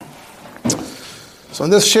So in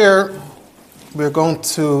this share, we're going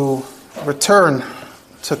to return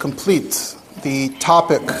to complete the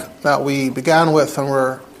topic that we began with and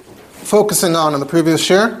we're focusing on in the previous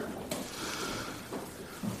share,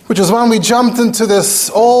 which is when we jumped into this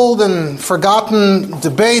old and forgotten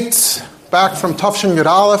debate back from Tafshin Yud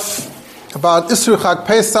Aleph about Isru Chag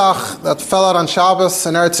Pesach that fell out on Shabbos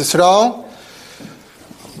in Eretz Yisrael,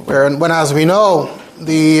 when, as we know,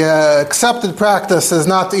 the accepted practice is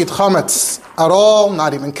not to eat chametz at all,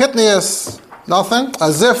 not even kitnius, nothing,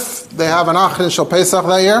 as if they have an Achrin Shal Pesach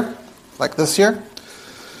that year, like this year.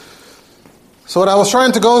 So what I was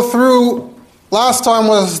trying to go through last time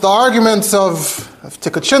was the arguments of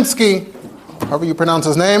Tikuchinsky, however you pronounce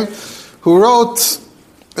his name, who wrote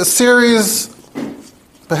a series,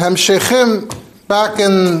 Behem Sheikhim, back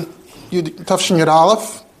in Tafshin Yud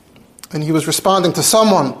Aleph, and he was responding to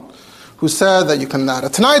someone who said that you can add a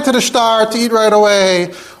tonight to the shtar to eat right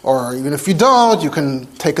away, or even if you don't, you can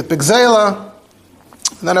take it bigzela.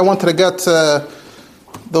 And then I wanted to get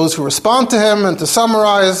those who respond to him and to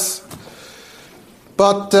summarize.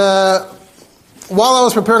 But while I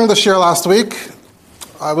was preparing the share last week,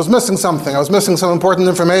 I was missing something. I was missing some important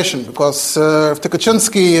information because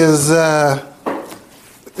Tikuchinsky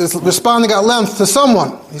is responding at length to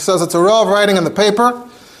someone. He says it's a Rav writing in the paper,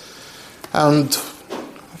 and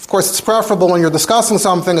of course it's preferable when you're discussing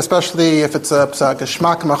something, especially if it's a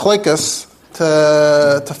geschmack machlekes,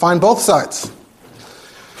 to find both sides.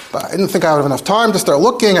 But I didn't think I would have enough time to start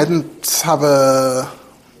looking. I didn't have an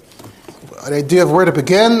idea of where to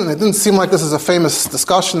begin. And it didn't seem like this is a famous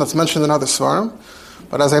discussion that's mentioned in other svarim.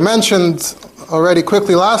 But as I mentioned already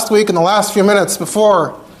quickly last week, in the last few minutes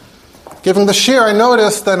before giving the shir, I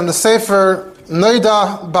noticed that in the Sefer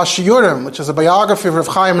Noida Bashiyurim, which is a biography of Rav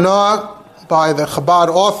Chaim Noah by the Chabad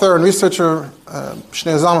author and researcher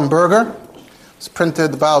Shnei Zalman Berger, it's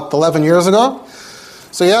printed about 11 years ago.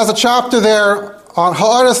 So he has a chapter there on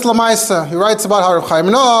Ha'aretz L'maisa. He writes about how Rav Chaim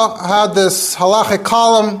Noah had this halachic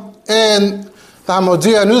column in the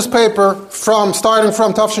Hamodia newspaper starting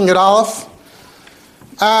from Tafshin Yud Aleph,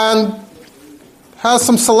 and has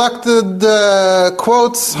some selected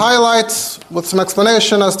quotes, highlights, with some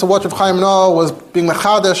explanation as to what Rav Chaim Noah was being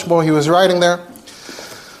mechadesh while he was writing there.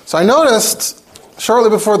 So I noticed, shortly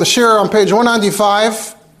before the shir on page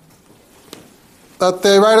 195, that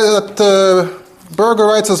Berger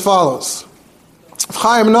writes as follows.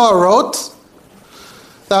 Chaim Noah wrote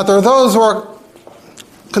that there are those who are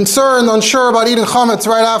concerned, unsure about eating chametz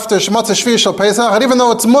right after Shematz Shvi Shal Pesach, and even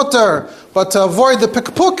though it's mutter, but to avoid the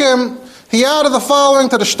pikpukim, he added the following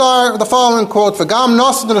to the shtar, the following quote: "V'gam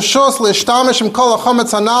nosid neshus leishtamish im kol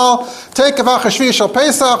hachametz hanal teikavach Shvi Shal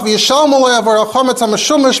Pesach v'yishalmu le'avar hachametz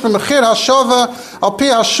hamashumish b'mechir hashova al pi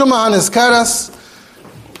hashuma hanizkeres."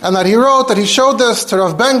 And that he wrote that he showed this to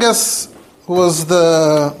Rav Bengus, who was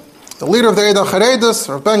the leader of the Eida Charedus.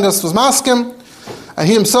 Rav Bengus was maskim, and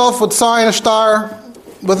he himself would sign a shtar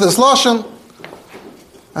with this lashon.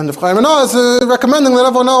 And Rav Chaim Noah is recommending that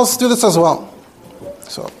everyone else do this as well.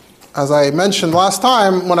 So, as I mentioned last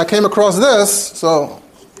time, when I came across this, so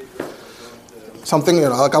something,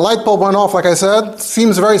 like a light bulb went off, like I said.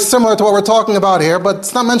 Seems very similar to what we're talking about here, but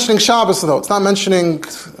it's not mentioning Shabbos, though. It's not mentioning,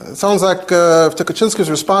 it sounds like Tikuchinsky is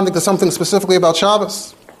responding to something specifically about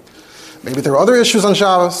Shabbos. Maybe there were other issues on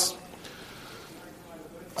Shabbos.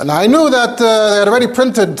 And I knew that they had already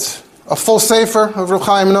printed a full sefer of Rav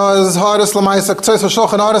Chaim Noah's Ha'aretz L'maisa, K'tzos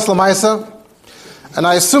V'shulchan Ha'aretz L'maisa. And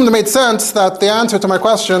I assumed it made sense that the answer to my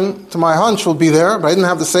question, to my hunch, will be there, but I didn't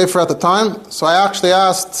have the sefer at the time. So I actually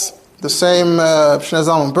asked the same Shnei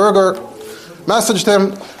Zalman Berger, messaged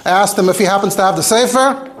him, I asked him if he happens to have the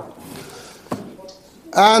sefer.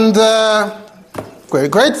 And very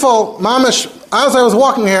grateful, mamish, as I was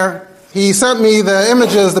walking here, he sent me the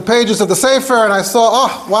images, the pages of the sefer, and I saw,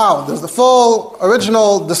 oh, wow, there's the full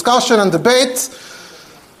original discussion and debate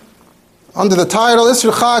under the title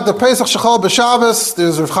Isru Chag the Pesach Shechol B'Shabbos.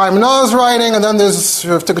 There's Rav Chaim Noah's writing, and then there's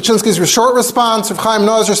Rav Tikuchinsky's short response, Rav Chaim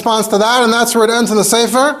Noah's response to that, and that's where it ends in the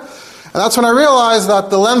sefer. And that's when I realized that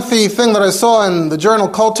the lengthy thing that I saw in the journal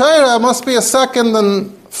Kol Torah must be a second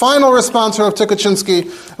and final response from Rav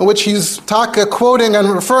Tikuchinsky, in which he's quoting and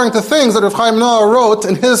referring to things that Rav Chaim Noah wrote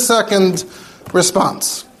in his second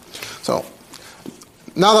response. So,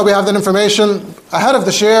 now that we have that information ahead of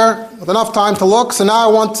the share, with enough time to look, so now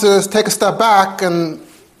I want to take a step back and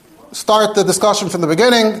start the discussion from the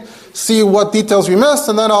beginning, see what details we missed,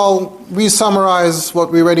 and then I'll re-summarize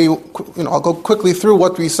what we already, I'll go quickly through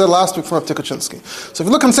what we said last week from Rav Tikuchinsky. So if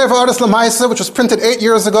you look in Sefer Ha'aretz L'maisa, which was printed 8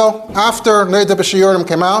 years ago, after Noida B'Shiyurim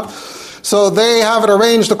came out, So they have it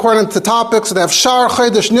arranged according to topics. So they have Shar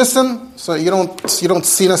Chodesh Nisan. So you don't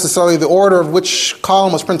see necessarily the order of which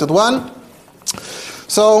column was printed when.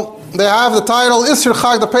 So they have the title Isur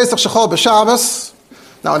Chag the Pesach Shechol B'Shabbos.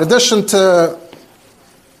 Now, in addition to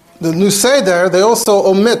the new Seder, they also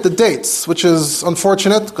omit the dates, which is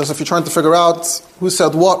unfortunate, because if you're trying to figure out who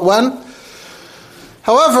said what when.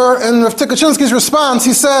 However, in Rav Tikachinsky's response,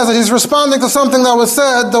 he says that he's responding to something that was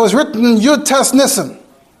said, that was written in Yud Tes Nisan.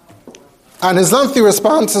 And his lengthy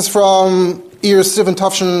response is from Iyar Sivan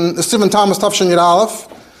Thomas Tafshin Yud Aleph.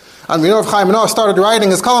 And we know Rav Chaim Noah started writing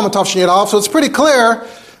his column of Tafshin Yud Aleph, so it's pretty clear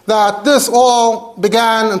that this all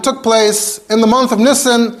began and took place in the month of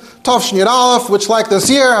Nisan, Tafshin Yud Aleph, which like this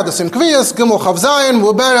year had the Sim Kviyas, Gimel Chav Zayin,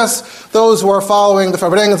 Muberes. Those who are following the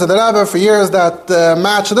Farbrengens of the Rebbe for years that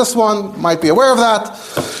match this one might be aware of that.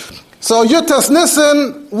 So Yud Tes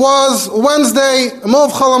Nisan was Wednesday,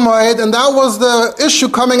 Mov Chol HaMoed, and that was the issue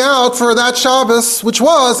coming out for that Shabbos, which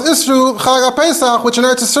was Isru Chag HaPesach, which in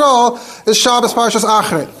Eretz Yisrael is Shabbos Parshas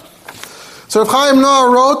Achrei. So Rav Chaim Noah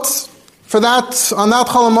wrote for that, on that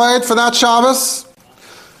Chol HaMoed, for that Shabbos,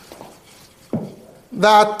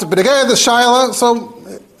 that B'negei the Shaila, so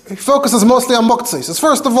he focuses mostly on Muktzah. He says,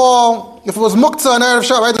 first of all, if it was Muktzah and Erev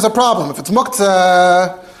Shabbos, right, there's a problem. If it's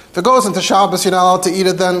Muktzah, if it goes into Shabbos, you're not allowed to eat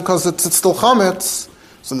it then because it's still chametz.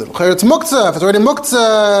 So it's Muktzah. If it's already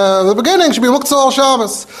Muktzah, the beginning it should be Muktzah all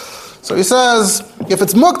Shabbos. So he says, if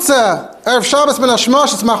it's Muktzah, Erev Shabbos ben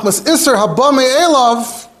Hashmash, it's Machmas Isser Habame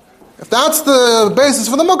Elav. If that's the basis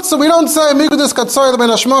for the Muktzah, we don't say Migudis Katzoy ben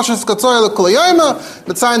Hashmash, it's Katzoy l'Kulayayma.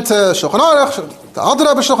 It's signed to Shulchan Aruch, to Alter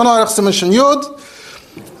Rebbe Shulchan Aruch, Siman Shin Yud.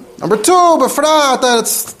 Number two, Befrat, that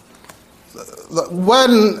it's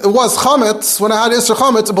when it was chametz, when it had Isser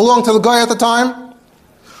chametz, it belonged to the guy at the time,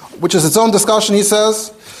 which is its own discussion, he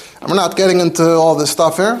says. And we're not getting into all this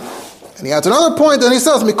stuff here. And he adds another point, and he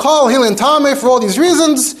says, Mikol Hilin Tameh, for all these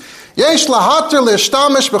reasons, Yesh lahater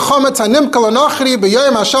le'ishtamish b'chametz hanimka l'nachri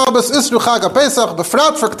b'yom HaShabbos Isru Chag HaPesach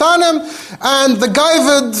b'frat for Ktanim. And the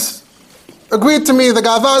Gaivid agreed to me, the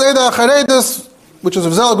Gavad Eda Acharedis, which was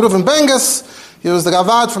Rav Zel Gruvin Bengus. He was the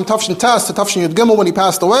Gavad from Tafshin Tes to Tafshin Yud Gimel when he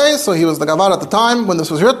passed away, so he was the Gavad at the time when this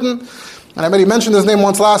was written. And I already mentioned his name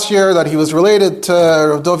once last year, that he was related to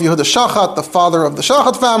Rav Dov Yehuda Shachat, the father of the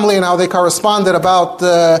Shachat family, and how they corresponded about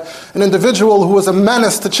an individual who was a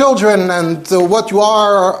menace to children and what you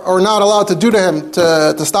are or not allowed to do to him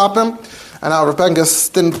to stop him. And how Rav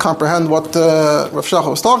Bengus didn't comprehend what Rav Shachat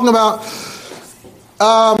was talking about.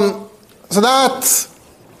 So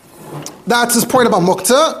that's his point about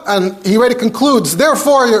Muktzah, and he already concludes,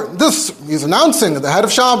 therefore, he's announcing at the head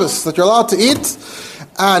of Shabbos that you're allowed to eat,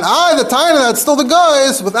 and the Taina, that's still the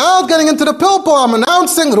guys, without getting into the pilpul, I'm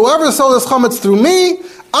announcing that whoever sold this chametz through me,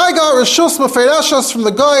 I got Rishus Mefereshus from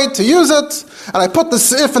the guy to use it, and I put the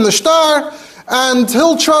Seif in the shtar, and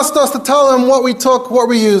he'll trust us to tell him what we took, what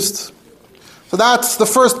we used. So that's the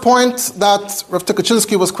first point that Rav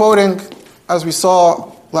Tikachinsky was quoting, as we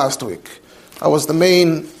saw last week. That was the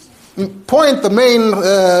main point, the main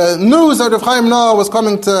news that Rav Chaim Noah was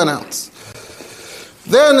coming to announce.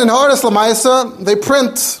 Then in Haaretz L'Maisa, they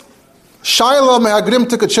print Shaila Me'agrim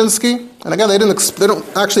Tikachinsky, and again they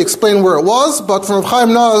don't actually explain where it was, but from Rav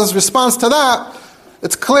Chaim Noah's response to that,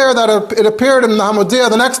 it's clear that it appeared in the Hamodia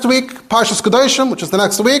the next week, Parshas Kedoshim, which is the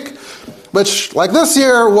next week, which, like this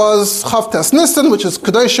year, was Chav Tes Nisan, which is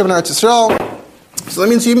Kedoshim in Eretz Yisrael. So that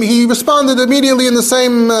means he responded immediately in the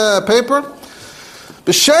same paper.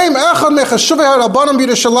 B'shem echad mechashuvei harabanim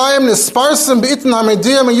b'Yerushalayim nisparsim b'itin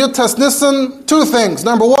hamediyim and Yud Tes Nisan. Two things.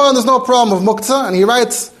 Number one, there's no problem of Muktzah, and he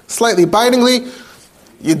writes slightly bitingly,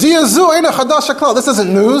 Yediyah zu eina chadash haklal. This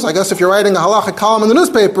isn't news. I guess if you're writing a halachic column in the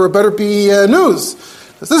newspaper, it better be news.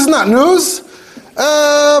 This is not news.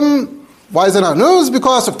 Why is it not news?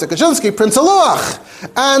 Because of Tikachinsky prints a luach,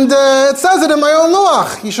 and it says it in my own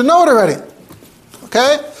luach. You should know it already.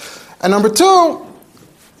 Okay? And number two,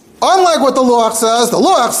 unlike what the luach says that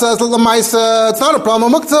l'maisa, it's not a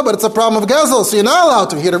problem of Muktzah, but it's a problem of Gezel, so you're not allowed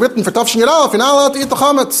to. He had it written for Tafshin Yud Aleph, you're not allowed to eat the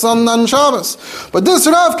chametz on Shabbos. But this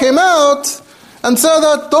Rav came out and said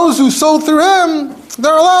that those who sold through him,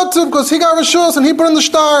 they're allowed to, because he got Rishus and he put in the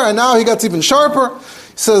shtar, and now he gets even sharper.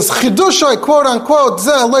 He says, Chidushai, quote unquote,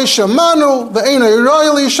 Zeh leisha manu, the Eina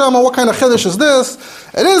Yirayli Shama, what kind of Chidush is this?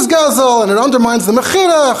 It is Gezel, and it undermines the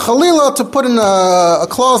Mechira, Chalila, to put in a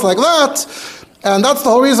clause like that. And that's the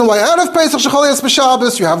whole reason why out of Pesach Shechol Yis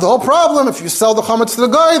B'Shabbos, you have the whole problem. If you sell the chametz to the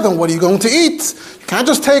guy, then what are you going to eat? You can't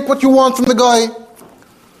just take what you want from the guy.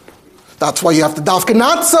 That's why you have to dafka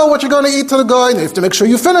not sell what you're going to eat to the guy. You have to make sure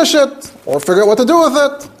you finish it, or figure out what to do with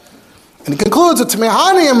it. And he concludes that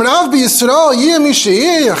Tmehani and Rav B'Yisrael Yeh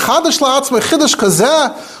Mishiyi Chadash La'atzmei Chidush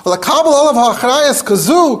Kazeh L'Kabel Olav Ha'achrayas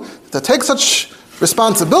Kazu, to take such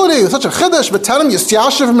responsibility, such a Chidush, but tell him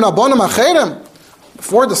Yisyashiv Min Abonim Acherim,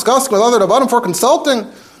 before discussing with other Rabbanim, for consulting.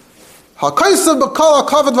 HaKaisav B'Kol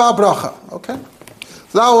HaKavod V'Abracha. Okay,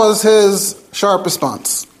 so that was his sharp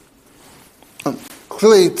response.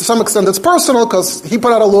 Clearly, to some extent, it's personal because he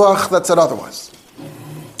put out a luach that said otherwise.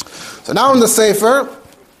 So now in the Sefer,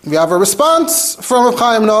 we have a response from Rav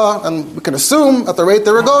Chaim Noah, and we can assume at the rate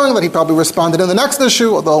they were going that he probably responded in the next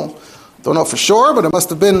issue, although don't know for sure, but it must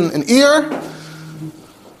have been an ear.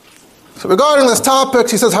 So regarding this topic,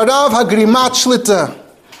 he says, Harav Hagrimat Shlita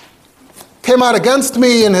came out against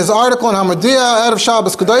me in his article in Hamadiyah, Erev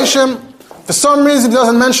Shabbos Kedoshim. For some reason, he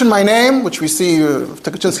doesn't mention my name, which we see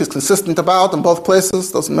Tukachinsky is consistent about in both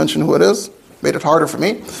places. Doesn't mention who it is. Made it harder for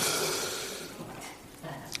me.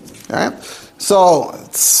 All right? So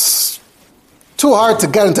it's too hard to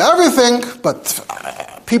get into everything, but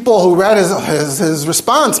people who read his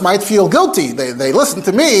response might feel guilty. They listened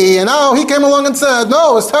to me, and now he came along and said,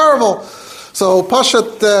 no, it's terrible. So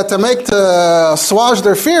Pashat, to assuage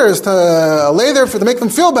their fears, to make them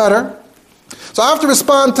feel better. So I have to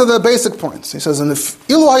respond to the basic points. He says, and if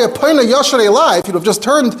Ilu Hayapoina Yasharei Lai, if you'd have just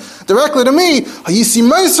turned directly to me, it's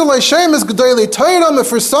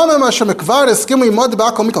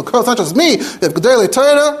not just me, you have Gedolei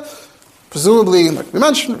Torah, presumably, like we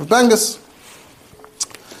mentioned, Bengus.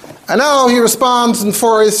 And now he responds in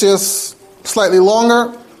four Asias, slightly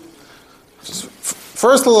longer.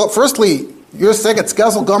 Firstly, you're saying it's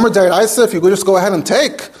Gezel Gomer Deraisa, if you could just go ahead and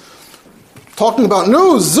take. Talking about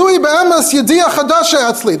news, Zui be'emes yediyah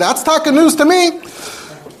chadasha etzli. That's talking news to me.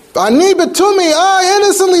 Ani betumi, I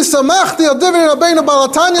innocently samachti al divrei Rabbeinu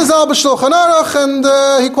Balatanya zal b'shulchan aruch, and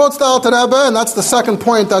he quotes the Alter Rebbe, and that's the second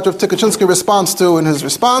point that Rav Tukachinsky responds to in his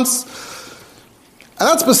response. And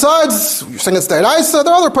that's besides, you're saying it's Deraisa,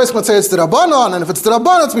 there are other places that say it's the Rabbanon, and if it's the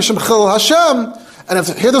Rabbanon, it's Mishum Chil Hashem. And if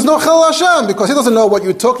here there's no Chil Hashem, because he doesn't know what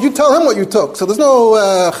you took, you tell him what you took. So there's no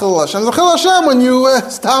Chil Hashem. There's a Chil Hashem when you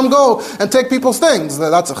go and take people's things.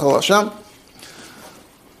 That's a Chil Hashem.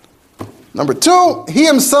 Number two, he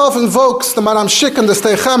himself invokes the Maram Shik and the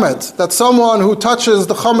Stei Chametz, that someone who touches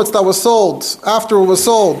the chametz that was sold, after it was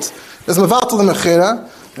sold, is Mevatel the Mechira.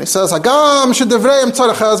 And he says, Hagam Shedevreim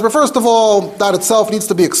Tzarech, but first of all, that itself needs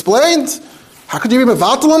to be explained. How could you be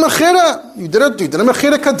mevatel a mechira? You did a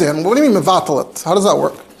mechira kadin. What do you mean mevatel it? How does that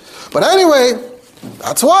work? But anyway,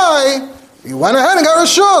 that's why you went ahead and got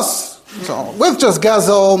reshus. So with just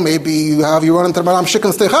gazel, maybe you run into the maram shik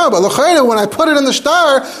and steicha. But l'chayre, when I put it in the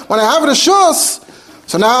shtar, when I have reshus,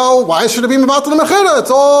 so now why should it be mevatel a mechira? It's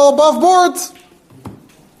all above board.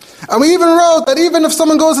 And we even wrote that even if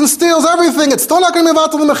someone goes and steals everything, it's still not going to be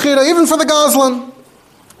mevatel a mechira, even for the gazlan.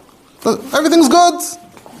 Everything's good.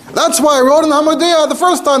 That's why I wrote in the Hamadiyah the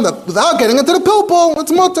first time that without getting into the pilpul,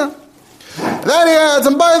 it's mutter. Then he adds,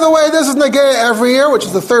 and by the way, this is negay every year, which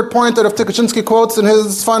is the third point that Rav Tukachinsky quotes in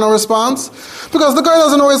his final response, because the guy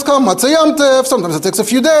doesn't always come. Matzah Yom Tov, sometimes it takes a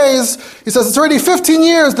few days. He says it's already 15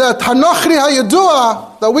 years that Hanochri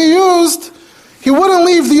HaYadua that we used, he wouldn't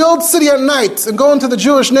leave the old city at night and go into the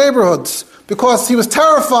Jewish neighborhoods because he was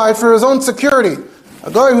terrified for his own security.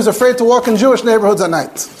 A guy who's afraid to walk in Jewish neighborhoods at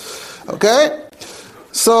night. Okay?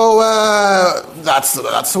 So that's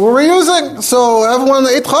what we're using. So everyone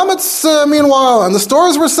ate chametz meanwhile, and the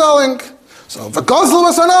stores were selling. So v'gazlu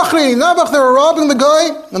was anachri, Nabach, they were robbing the guy,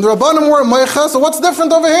 and the Rabbanim were meicha. So what's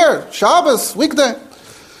different over here? Shabbos, weekday.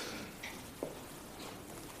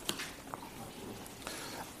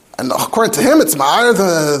 And according to him, it's ma'ar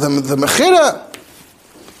the mechira.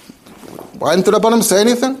 Why didn't the Rabbanim say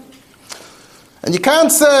anything? And you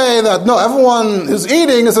can't say that, no, everyone who's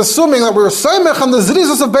eating is assuming that we're soymech on the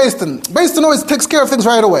zrizus of Beis Din. Beis Din always takes care of things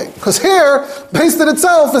right away. Because here, Beis Din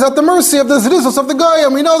itself is at the mercy of the zrizus of the guy,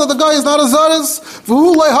 and we know that the guy is not a zaris.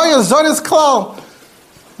 V'hu leihaya zaris klal.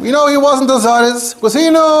 We know he wasn't a zaris, because he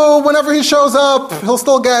knew whenever he shows up, he'll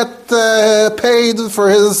still get paid for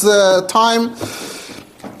his time.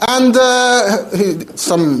 And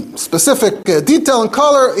some specific detail and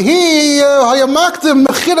color. So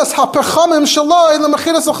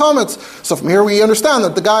from here we understand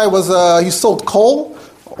that the guy was he sold coal.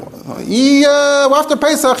 After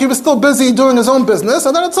Pesach he was still busy doing his own business,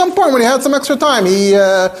 and then at some point when he had some extra time, he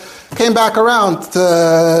came back around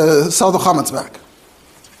to sell the chametz back.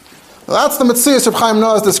 That's the Metzias Reb Chaim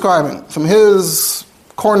Noah is describing from his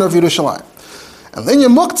corner of Yerushalayim. And then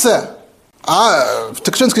Yemuktzeh.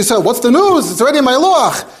 Tukachinsky said, what's the news? It's already in my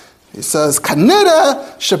loach. He says,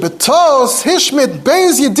 Kanira shebetos hishmit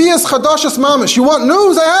beis yediyas chadashas mamish. You want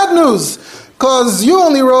news? I had news. because you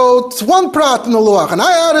only wrote one prat in the luach, and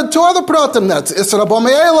I added two other pratim. That's Isra Bo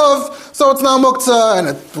Me'elov, so it's now muktzah, and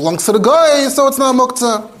it belongs to the goy, so it's now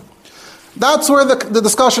muktzah. That's where the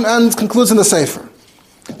discussion ends, concludes in the Sefer.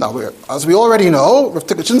 Now, as we already know, Rav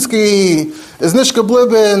Tukachinsky is nishka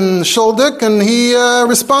blib in Shuldik, and he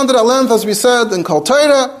responded at length, as we said, in Kol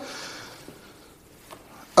Torah.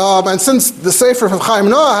 And since the Sefer of Chaim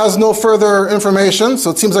Noah has no further information,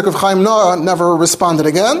 so it seems like Rav Chaim Noah never responded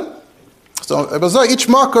again. So each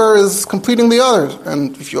makar is completing the other.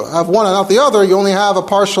 And if you have one and not the other, you only have a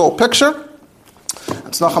partial picture.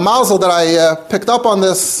 It's not a mazel that I picked up on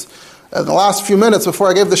this in the last few minutes before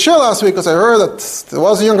I gave the shir last week, because I heard that there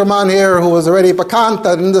was a younger man here who was already bakant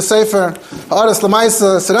that in the Sefer Ha'aretz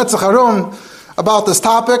L'maisa Seretzach Harum about this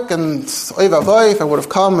topic, and oy vavoy, if I would have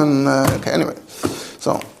come, and okay, anyway.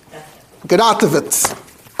 So, get out of it.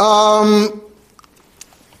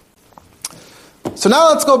 So now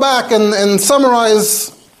let's go back and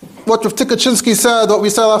summarize what Rav Tukachinsky said, what we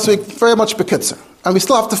said last week, very much bekitzer. And we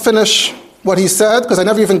still have to finish what he said, because I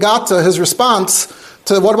never even got to his response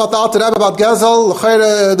to what about the Alter Rebbe about Gezel.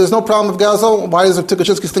 There's no problem with Gezel. Why does Rav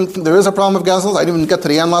Tukachinsky think there is a problem with Gezel? I didn't even get to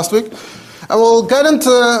the end last week. And we'll get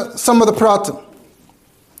into some of the pratim.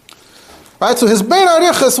 Right, so his Bein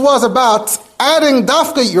Arichas was about adding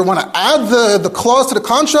dafka. You want to add the clause to the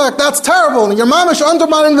contract? That's terrible. And your mamish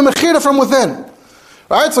undermining the mechira from within.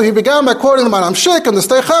 Right, so he began by quoting the Manam Shik and the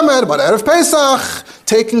Stei Chamed about Erev Pesach,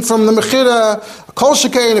 taking from the mechira a kol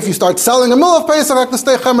shekain if you start selling a mill of Pesach, like the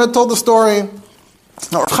Stei Chamed told the story.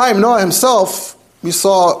 Now, Rav Chaim Noah himself,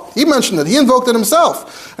 he mentioned it, he invoked it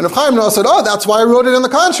himself. And Rav Chaim Noah said, that's why I wrote it in the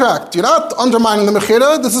contract. You're not undermining the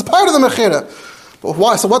mechira, this is part of the mechira. But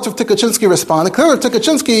why? So what's Rav Tukachinsky responding? Clearly, Rav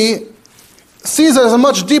Tukachinsky sees it as a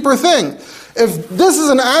much deeper thing. If this is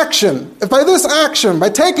an action, if by this action, by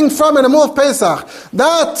taking from it a mul of Pesach,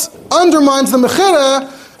 that undermines the mechira,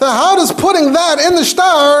 then how does putting that in the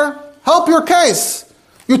shtar help your case?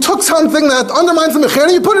 You took something that undermines the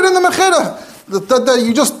mechira, you put it in the mechira.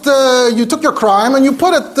 You took your crime and you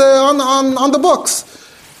put it on the books.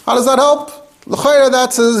 How does that help? L'chayra,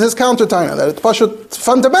 that's his countertainer. That it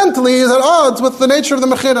fundamentally is at odds with the nature of the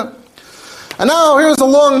mechira. And now here's a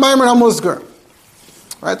long Maimer HaMuzgar.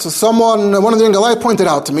 Right, so one of the Yingalai pointed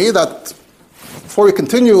out to me that before we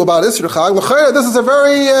continue about Isra Chag, l'chayra, this is a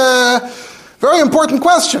very, very important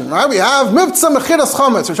question. Right, we have Mivtza Mechiras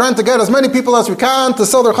Chametz. We're trying to get as many people as we can to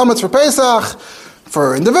sell their Chametz for Pesach,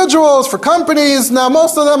 for individuals, for companies. Now,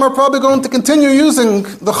 most of them are probably going to continue using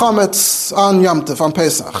the Chametz on Yom Tov, on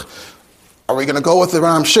Pesach. Are we going to go with the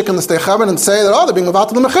Ram Shik and the Stei Chamed and say that, they're being about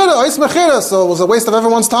to the Mechira, Ois Mechira, so it was a waste of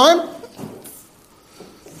everyone's time?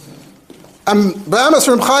 And B'amas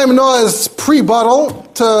from Chaim Noah's pre-buttal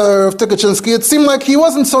to Rav Tukachinsky, it seemed like he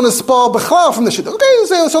wasn't so nispal b'chlal from the shit. Okay,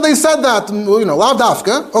 so they said that, lav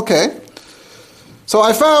dafka, okay. So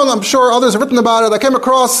I found, I'm sure others have written about it, I came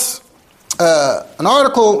across an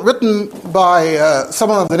article written by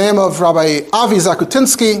someone of the name of Rabbi Avi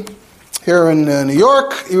Zakutinsky here in New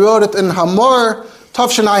York. He wrote it in Hamor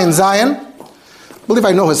Tavshinai in Zion. I believe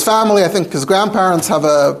I know his family. I think his grandparents have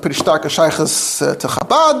a pretty stark shaykhus to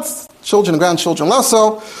Chabad, children and grandchildren less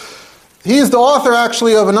so. He is the author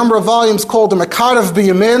actually of a number of volumes called the Mekarev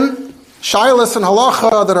B'Yamin, Shailas and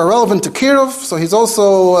Halacha that are relevant to Kiruv. So he's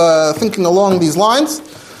also thinking along these lines.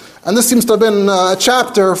 And this seems to have been a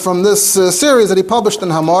chapter from this series that he published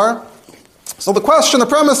in Hamar. So the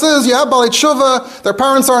premise is, you have Balei Tshuva, their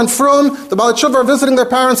parents are in Frum, the Balei Tshuva are visiting their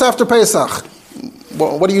parents after Pesach.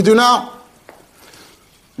 Well, what do you do now?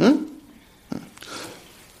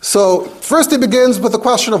 So first he begins with the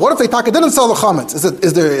question of, what if they didn't sell the chametz?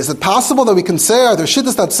 Is it possible that we can say, are there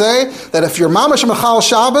shittas that say, that if you're mamash mechal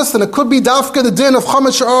Shabbos, then it could be dafka the din of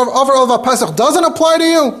chametz over Elva Pesach doesn't apply to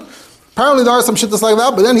you? Apparently there are some shittas like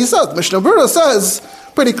that, but then he says, Mishnah Berurah says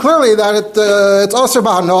pretty clearly that it's Aser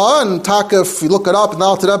B'Hanoah, and Taka, if you look it up in the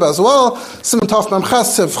Alter Rebbe as well, Simon Tov Mem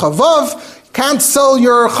Chesef Chavav, can't sell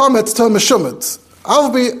your chametz to a meshumit.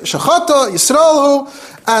 Avbi Shechata Yisraelu,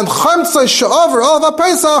 and Chemtzei Sha'avar Elva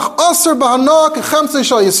Pesach, Aser B'Hanoah, Chemtzei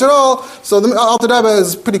Sha'al Yisrael. So the Alter Rebbe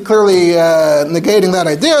is pretty clearly negating that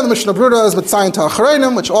idea. The Mishnah Berurah is Mitzayin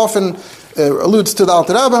Ta'achareinim, which often alludes to the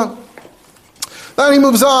Alter Rebbe. Then he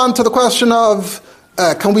moves on to the question of,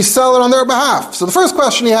 can we sell it on their behalf? So the first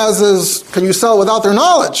question he has is, can you sell without their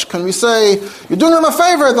knowledge? Can we say, you're doing them a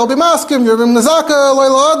favor, they'll be maskim, you're being nizaka,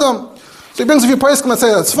 loyla adam. So he brings a few poskim that say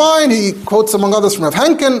that's fine. He quotes among others from Rav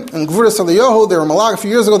Henkin and Gvuras Eliyahu. They were malak a few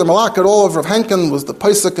years ago. The malak at all of Rav Henkin was the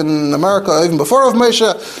posik in America even before Rav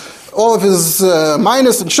Moshe. All of his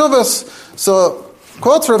minus and shuvas. So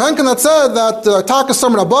quotes from Henkin that said that Taka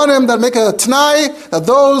Samar Abanim that make a Tanai that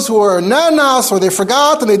those who are nanas or they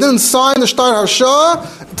forgot and they didn't sign the Shtar Harsha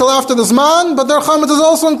until after this man, but their chametz is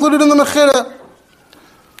also included in the Mechira.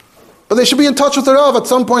 But they should be in touch with the Rav at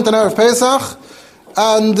some point on Erev Pesach,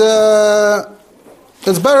 and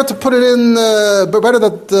it's better to put it in, better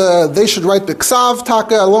that they should write Biksav,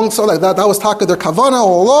 Taka, alongside like that. That was Taka, their Kavana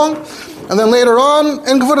all along. And then later on,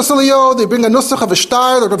 in Gevurah Siliyo, they bring a nusach of a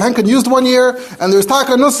shtar that Rav Henkin used one year, and there's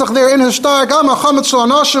Taka nusach there in his shtar, Gam HaChametz Shel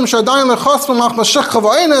Anashim, Shadayin Lechosfim Lach Mashech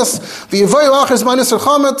Chava'inis, V'yivoyu Achers Ma'anisr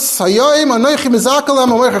Chametz, Hayoyim, Anoichi Mizakalem,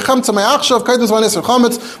 Amer Chemtza Me'achshav, Kaidens Ma'anisr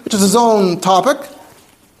Chametz, which is his own topic,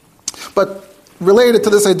 but related to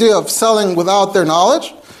this idea of selling without their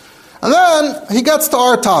knowledge. And then he gets to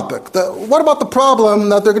our topic. What about the problem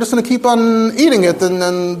that they're just going to keep on eating it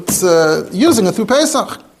and using it through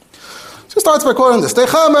Pesach? So he starts by quoting this,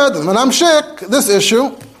 Techamed, and Manamshik, this issue,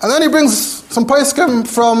 and then he brings some poskim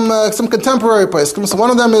from some contemporary poskim. So one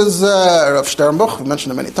of them is Rav Sternbuch, we've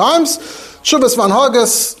mentioned it many times. Shuvas Van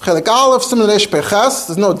Hagas, Chelik Aleph, Siman Reish Peches.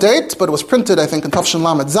 There's no date, but it was printed, I think, in Tafshin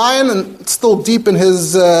Lamed Zayin, and it's still deep in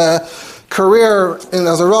his career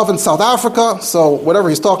as a Rav in South Africa, so whatever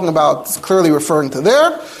he's talking about is clearly referring to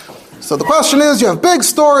there. So the question is, you have big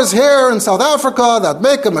stores here in South Africa that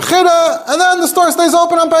make a mechira, and then the store stays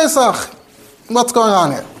open on Pesach. What's going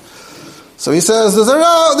on here? So he says, there's a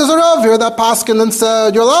Rav here that paskin and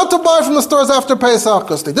said, you're allowed to buy from the stores after Pesach,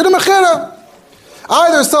 because they did a mechira.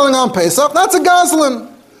 Either selling on Pesach, that's a gazlan,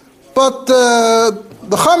 but the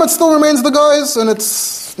chametz still remains the guy's, and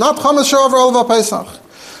it's not chametz she'over olva Pesach.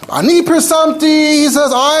 Ani Pirsamti, he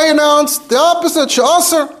says, I announced the opposite,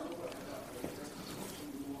 She'aser.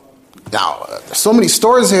 Now, there's so many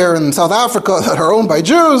stores here in South Africa that are owned by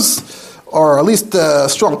Jews, or at least a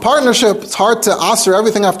strong partnership. It's hard to aser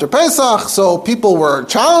everything after Pesach, so people were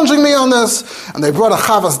challenging me on this, and they brought a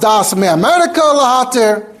Chavas Das Me America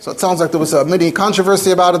Lahatir. So it sounds like there was a mini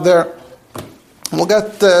controversy about it there. And we'll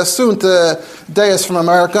get soon to Deis from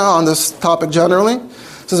America on this topic generally.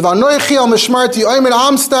 It says,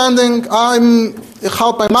 I'm standing, ich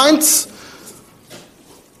halt my minds,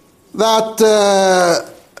 that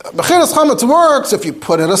Mechiras Chametz works if you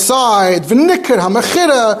put it aside, V'nikir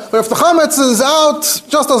HaMechira, but if the Chametz is out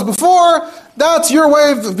just as before, that's your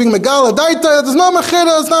way of being Megala Daita, there's no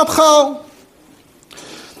Mechira, it's not Chal.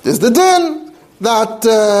 There's the din that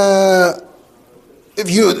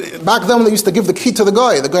back then when they used to give the key to the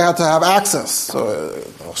guy had to have access. So,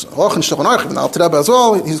 as well,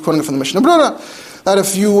 he's quoting it from the Mishnah Brura, that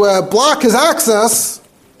if you block his access,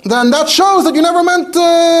 then that shows that you never meant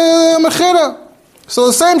Mechira. So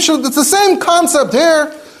it's the same concept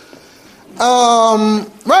here.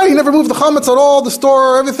 Right, he never moved the chametz at all, the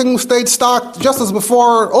store, everything stayed stocked just as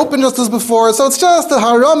before, open just as before, so it's just a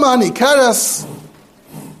harama nikeres,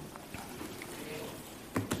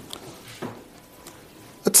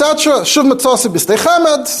 etc. Shuv mitzasi b'stei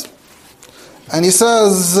chametz. And he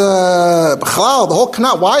says, the whole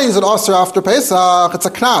knas, why is it also after Pesach? It's a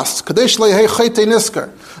knas. Kadesh le'hei chaytei nisker.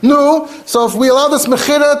 No, so if we allow this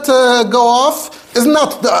mechira to go off, isn't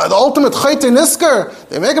that the ultimate chaytei nisker?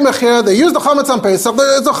 They make a mechira, they use the chametz on Pesach,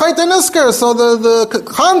 it's a chaytei nisker, so the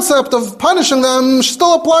concept of punishing them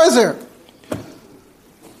still applies here.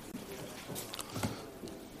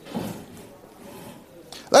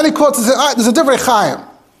 Then he quotes, there's a Divrei Chaim.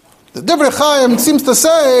 The Divrei Chaim seems to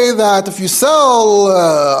say that if you sell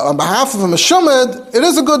on behalf of a Meshumid, it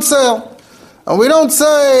is a good sale. And we don't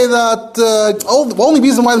say that the only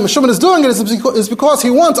reason why the Meshumid is doing it is because he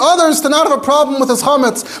wants others to not have a problem with his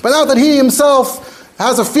chametz, but now that he himself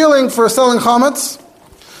has a feeling for selling chametz.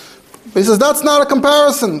 But he says that's not a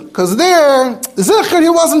comparison, because there, Zichur, he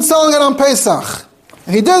wasn't selling it on Pesach.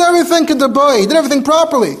 And he did everything kedaboi, he did everything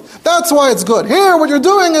properly. That's why it's good. Here, what you're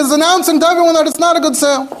doing is announcing to everyone that it's not a good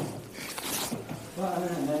sale.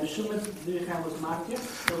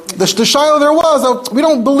 The shayla there was that we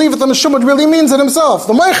don't believe that the Meshumad really means it himself.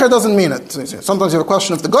 The Meicher doesn't mean it. Sometimes you have a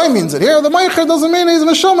question if the guy means it. Here, the Meicher doesn't mean he's a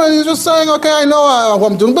Meshumad. He's just saying, okay, I know who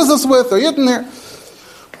I'm doing business with, or Yitten here.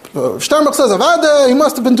 Sternbuch says, Avada, he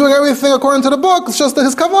must have been doing everything according to the book. It's just that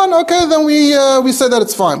his kavan, okay, then we say that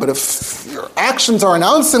it's fine. But if your actions are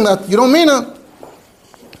announcing that you don't mean it.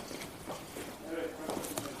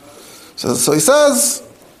 So he says,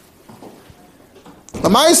 the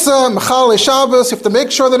Maisa, Mechal Shabbos, you have to make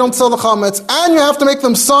sure they don't sell the chametz, and you have to make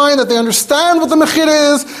them sign that they understand what the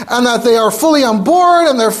mechira is, and that they are fully on board,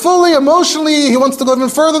 and they're fully emotionally, he wants to go even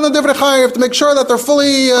further than the Divrei Chaim, you have to make sure that they're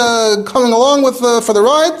fully coming along with for the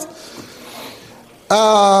ride.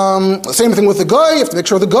 Same thing with the guy, you have to make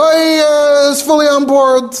sure the guy is fully on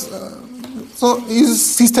board. So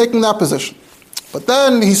he's taking that position. But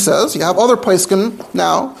then he says, you have other poskim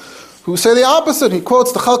now who say the opposite. He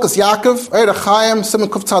quotes the Chalkas Yaakov, Eirach Chaim, Siman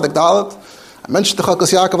Kuf Tzadik Dalet. I mentioned the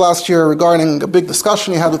Chalkas Yaakov last year regarding a big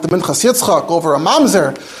discussion he had with the Minchas Yitzchak over a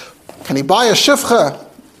mamzer. Can he buy a shifcha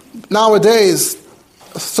nowadays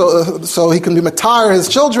so he can be matar his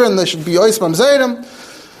children? They should be ois mamzerim.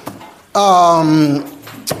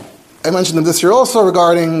 I mentioned him this year also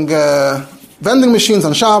regarding vending machines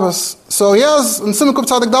on Shabbos. So he has in Siman Kuf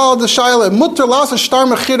Tzadik Dalet the shaila mutter las shtar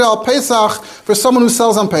mechira al Pesach for someone who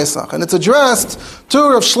sells on Pesach, and it's addressed to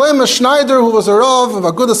Rav Shlomo Schneider, who was a Rav of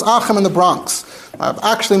Agudas Achem in the Bronx. I've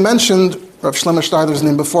actually mentioned Rav Shlomo Schneider's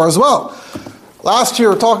name before as well. Last year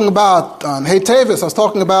we were talking about Hey Tevis. I was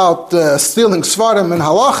talking about stealing svarim in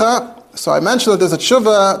halacha. So I mentioned that there's a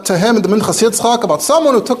tshuva to him in the Minchas Yitzchak about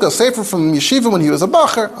someone who took a sefer from yeshiva when he was a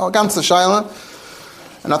bacher, against the shaila.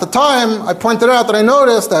 And at the time, I pointed out that I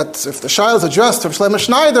noticed that if the shaila is addressed to Rav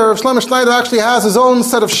Shlomo Schneider actually has his own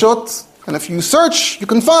set of shut. And if you search, you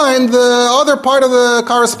can find the other part of the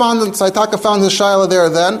correspondence. I found the shaila there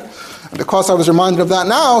then. And because I was reminded of that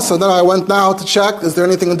now, so then I went now to check, is there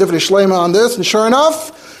anything in Divrei Shlomo on this? And sure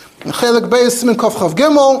enough, in Chelik Beis Siman Kuf Chav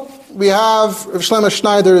Gimel, we have Rav Shlomo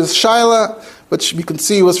Schneider's shaila, which you can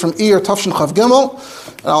see was from Iyar Tafshin Chav Gimel.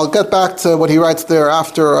 And I'll get back to what he writes there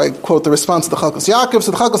after I quote the response to the Chalkas Yaakov.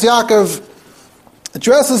 So the Chalkas Yaakov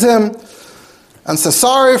addresses him and says,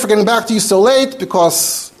 sorry for getting back to you so late,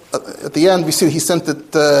 because at the end we see he sent it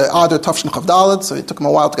Adar Tafshin Chav Dalet, so it took him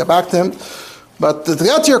a while to get back to him. But to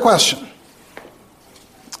get to your question,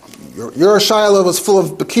 your shaila was full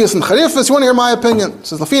of bekiyas and charifas. You want to hear my opinion? It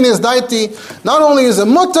says, Lafini is daiti. Not only is it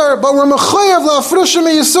mutter, but we're mechayev la'afrushim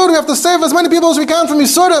yisurim. We have to save as many people as we can from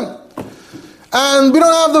yisurim. And we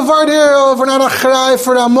don't have the vart here of we're not a chray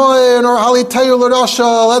for amoyin or halitayu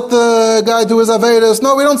l'rasha. Let the guy do his avedus.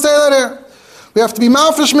 No, we don't say that here. We have to be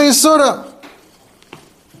mafresh me'yisura.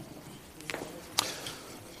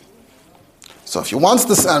 So if he wants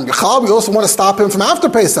this, and we also want to stop him from after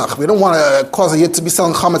Pesach. We don't want to cause a yid to be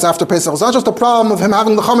selling chametz after Pesach. It's not just a problem of him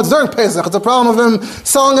having the chametz during Pesach. It's a problem of him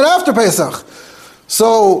selling it after Pesach.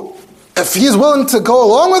 So if he's willing to go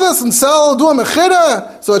along with us and do a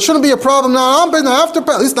mechira, so it shouldn't be a problem now, at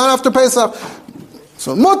least not after Pesach.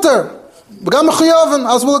 So mutter,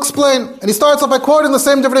 as we'll explain. And he starts off by quoting the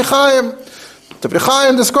same Divrei Chaim. Divrei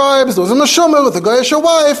Chaim describes there was a meshumah with a goyish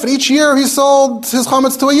wife, and each year he sold his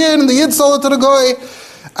chametz to a yid, and the yid sold it to the goy.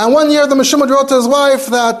 And one year the meshumah wrote to his wife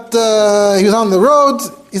that he was on the road,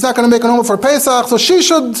 he's not going to make an omer for Pesach, so she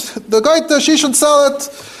should sell it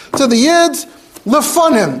to the yid,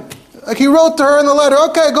 lefun him. Like he wrote to her in the letter,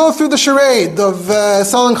 okay, go through the charade of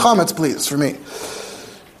selling chametz, please, for me.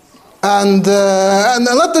 And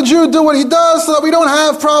let the Jew do what he does so that we don't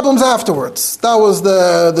have problems afterwards. That was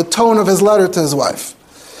the tone of his letter to his wife.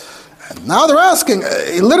 And now they're asking,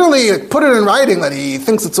 he literally put it in writing that he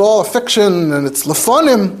thinks it's all a fiction and it's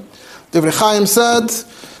lefonim. Divrei Chaim said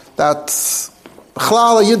that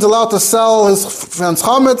Bechlal, a yid's allowed to sell his friend's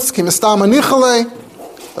chametz, ki mistam anichale.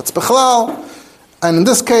 That's Bechlal. And in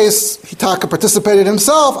this case, Hitaka participated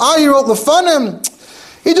himself. He wrote lefonim.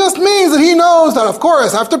 He just means that he knows that, of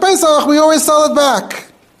course, after Pesach, we always sell it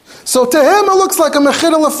back. So to him, it looks like a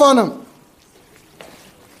mechira lefanim.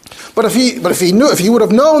 But if he would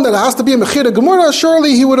have known that it has to be a mechira gemura,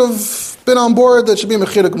 surely he would have been on board that it should be a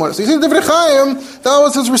mechira gemura. So you see, Divrei Chaim, that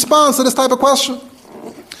was his response to this type of question.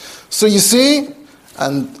 So you see,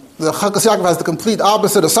 and the Chalkas Yaakov has the complete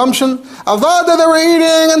opposite assumption. Avada, they were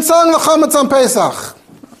eating and selling the chametz on Pesach.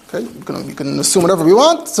 Okay, you can assume whatever we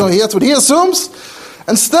want. So that's what he assumes.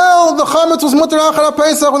 And still, the chametz was mutter achar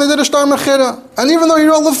Pesach when they did a shtar mechira. And even though he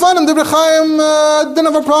wrote lefanim, Divrei Chaim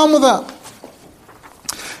didn't have a problem with that.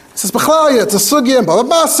 He says, Bechlal, it's a sugya in Baba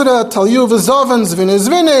Basra, Tal Yu v'zoven, zvine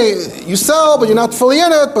zvine. You sell, but you're not fully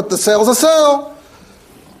in it, but the sale's a sale.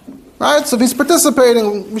 Right? So if he's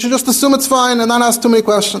participating, we should just assume it's fine and not ask too many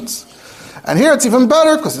questions. And here it's even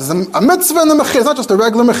better because there's a mitzvah in the mechira. It's not just a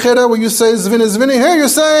regular mechira where you say zvini zvini. Here you're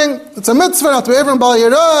saying it's a mitzvah not to be ever in Bal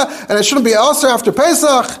Yirah, and it shouldn't be also after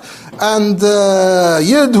Pesach, and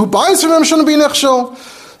yid who buys from him shouldn't be nichshel.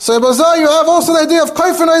 So you have also the idea of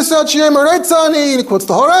kaifin oisat sheyem areitzani. He quotes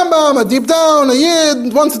the Horambam, a deep down, a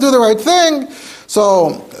yid wants to do the right thing.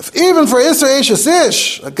 So even for Isra Eishes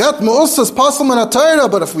Ish, a get Mu'ussa is possible in a Torah,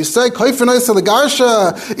 but if we say Kaifin Oisa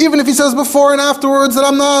L'Garsha, even if he says before and afterwards that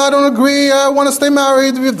I don't agree, I want to stay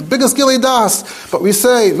married, we have the biggest Gili Das, but we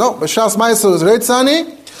say, no, B'Shas Ma'isa is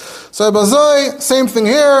Reitzani. So Bazoi, same thing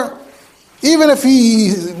here. Even if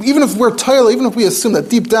we're Torah, even if we assume that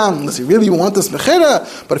deep down, unless he really want this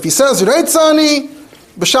Mechira, but if he says Reitzani,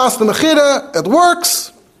 B'Shas the Mechira, it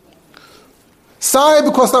works. Sai,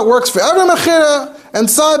 because that works for every mechira, and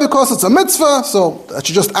Sai, because it's a mitzvah, so that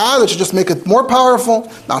should just add, that should just make it more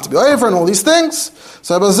powerful, not to be over, and all these things.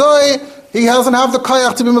 So Abazoi, he doesn't have the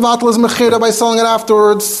kayach to be mevatel his mechira by selling it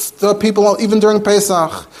afterwards to people, even during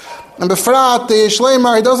Pesach. And Befrat, the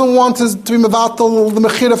Shleimar, he doesn't want to be mevatel the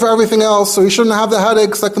mechira for everything else, so he shouldn't have the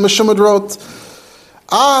headaches like the Meshumad wrote.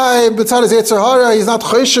 B'tzad his Yetzer Hara, he's not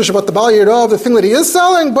choishish about the Bal Yirav, the thing that he is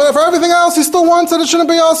selling, but for everything else, he still wants it, it shouldn't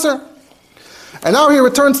be aser. And now he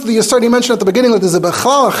returns to the Yisur he mentioned at the beginning, that there's a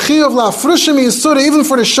Bechal, a Chiyuv la'afrushim Yisur, even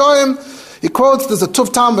for the Shoyim. He quotes, there's a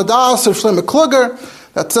Tuv Tam V'das, of Shlomo Kluger,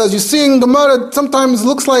 that says, you see in Gemara, sometimes it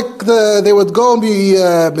looks like they would go and be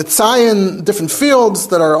mitzayin different fields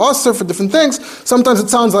that are aser for different things. Sometimes it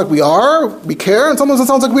sounds like we care, and sometimes it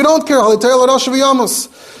sounds like we don't care.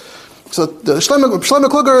 So the Shlomo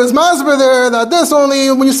Kluger is masber there, that this only,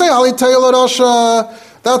 when you say Halitei L'Rasha,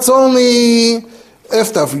 that's only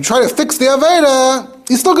if you try to fix the Aveda,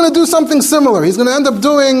 he's still going to do something similar. He's going to end up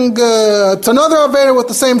doing another Aveda with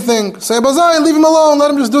the same thing. Say, Bazai, leave him alone,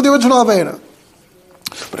 let him just do the original Aveda.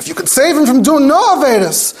 But if you could save him from doing no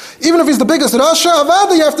Avedas, even if he's the biggest Rasha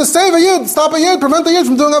Aveda, you have to save a Yid, stop a Yid, prevent a Yid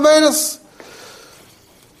from doing Avedas.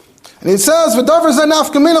 And he says, "V'davar zeh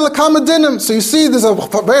nafkamina l'kama dinim." So you see, there's a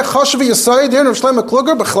very chashuv yesod here in Shlomo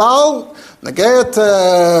Kluger, b'chlal, negayat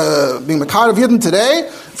being mekar of Yidden today.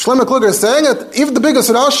 Shlomo Kluger is saying that even the biggest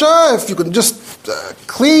Rasha, if you could just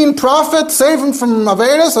clean profit, save him from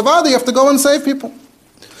Avedas, Avada, you have to go and save people.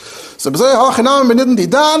 So b'zeh ha'chinam b'nidin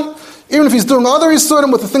didan, even if he's doing other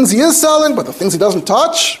yisurim with the things he is selling, but the things he doesn't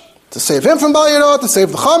touch, to save him from Bal Yirah, to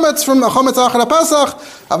save the chametz from the chametz achar Pesach,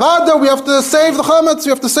 Avada, we have to save the chametz, we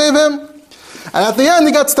have to save him. And at the end,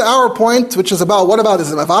 he gets to our point, which is about, what about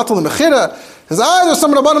is it mevatel and mechira? He says, there's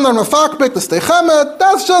some rabbanim that are mefakbik, the steichemet,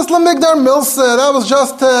 that's just lemigdar milsa, that was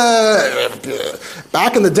just,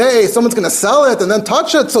 back in the day, someone's going to sell it and then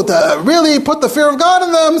touch it, so to really put the fear of God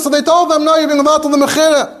in them, so they told them, no, you're being mevatel the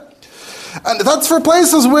mechira. And that's for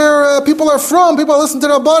places where people are from, people listen to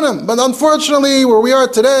Rabbanim. But unfortunately, where we are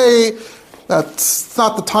today, that's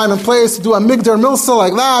not the time and place to do a migdar milsa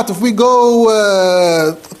like that. If we go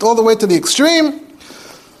all the way to the extreme,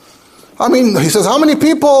 I mean, he says, how many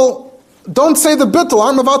people don't say the bittul,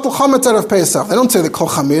 aren't mevatel chametz out of Pesach? They don't say the kol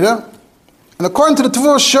chamira. And according to the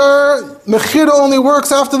Tavur Shur, mechira only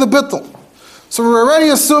works after the bittul. So we're already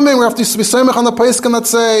assuming we have to be seimach on the Pesach that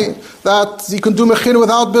say that you can do mechira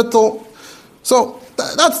without bittul. So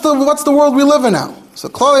what's the world we live in now? So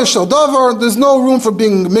klal yishal davar, there's no room for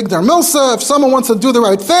being migdar milsa. If someone wants to do the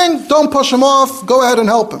right thing, don't push him off, go ahead and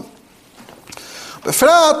help him. But for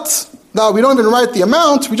that, now we don't even write the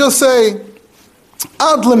amount, we just say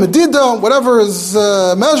ad lemedida, whatever is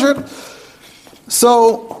measured.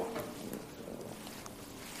 So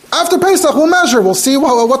after Pesach we'll measure, we'll see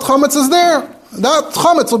what chametz is there. That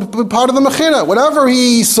chametz will be part of the mechira. Whatever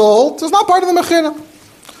he sold is not part of the mechira.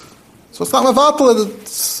 So it's not mevatel,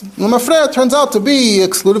 it's lemafrei, it turns out to be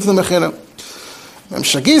excluded from the mechira.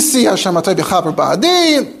 Shagisi, Hashem atay b'chaper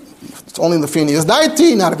ba'adi, it's only in the Fini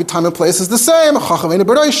daiti, not every time and place is the same,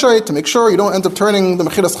 to make sure you don't end up turning the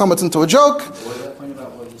mechiras chametz into a joke. What was that point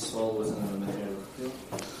about what he sold was in the mechira?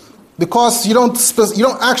 Because you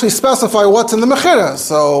don't actually specify what's in the mechira.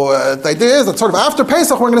 So the idea is that sort of after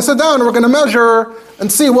Pesach we're going to sit down and we're going to measure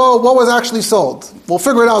and see, well, what was actually sold. We'll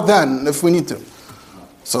figure it out then if we need to.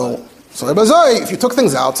 So if you took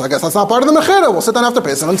things out, so I guess that's not part of the mechira. We'll sit down after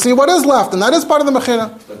Pesach and see what is left, and that is part of the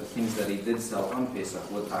mechira. But the things that he did sell on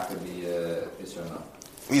Pesach would have to be Israel.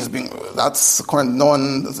 That's according. No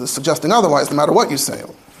one is suggesting otherwise, no matter what you say.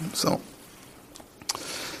 So.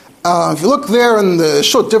 If you look there in the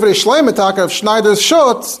Shut, Divrei Shleim Taka of Schneider's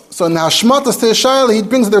Shut, so in the Hashmatas Te'eshayel, he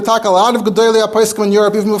brings their Taka a lot of Gedolei HaPoskim in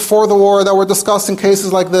Europe, even before the war, that were discussing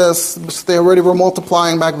cases like this. They already were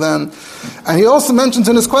multiplying back then. And he also mentions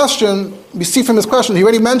in his question, we see from his question, he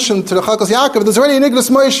already mentioned to the Chalkos Yaakov, there's already an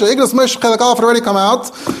Igros Moshe. Igros Moshe Chelek Aleph had already come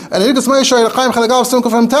out. And in Igros Moshe, Chaim Chelek Aleph Simcha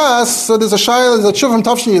from Tas, so there's a Shayel, there's a Tshuv from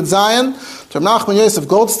Tavshin Yud Zayin, to Nachman Yosef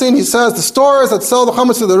Goldstein. He says the stores that sell the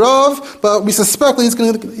chametz to the Rav, but we suspect he's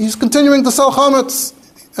continuing to sell chametz,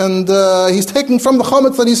 and he's taking from the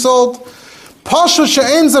chametz that he sold. Pashu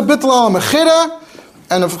she'ein ze bittul al mechira,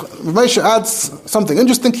 and if Moshe adds something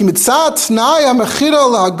interesting, ki mitzat tnai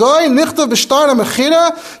ha-mechira la-agoy nichtav b'shtar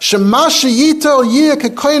ha-mechira shema she'yitel yiyah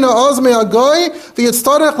kekoyna oz me-agoy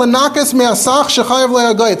v'yitztorech lenakes me-asach shechayev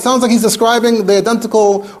le-agoy. It sounds like he's describing the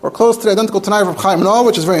identical, or close to the identical Tanai of Chaim Noah,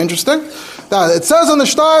 which is very interesting. That it says on the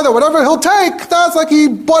shtar that whatever he'll take, that's like he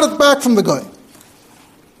bought it back from the guy.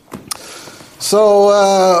 So,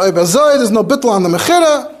 there's no bittul on the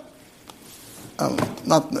mechira.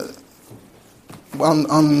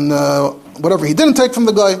 whatever he didn't take from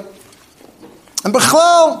the guy. And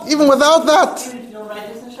Bechlal, even without that,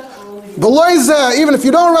 even if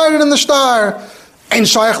you don't write it in the shtar, Ein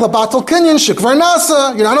Shaykh Labatal Kinyan, Shikvar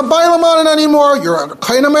Nasa, you're not a Bailam on it anymore, you're a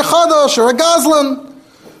Kaina Mechadosh, you're a Gazlan.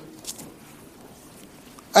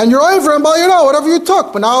 And you're over him, whatever you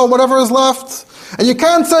took, but now whatever is left. And you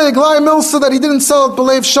can't say Glai Milsa that he didn't sell it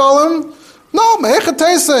Belev Shalom. No,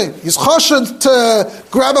 he's chashud to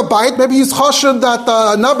grab a bite. Maybe he's chashud that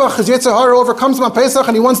Nabach, his Yetzer Hara, overcomes him on Pesach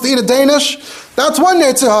and he wants to eat a Danish. That's one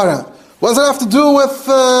Yetzer Hara. What does it have to do with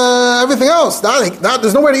everything else?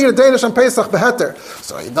 There's no way to eat a Danish on Pesach beheter.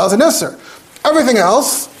 So he does an Isser. Everything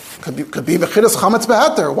else could be Bechidus Chametz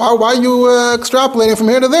beheter. Why are you extrapolating from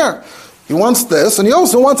here to there? He wants this, and he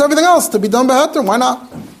also wants everything else to be done beheter. Why not?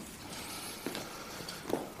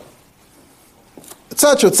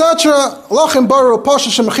 Etc. Lachim baru pasha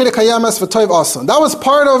shemachira kayamas v'toiv asan. That was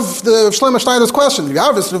part of the Shlomo Schneider's question. You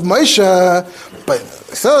have this with Moshe, but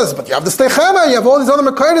he says, but you have the Steichema, you have all these other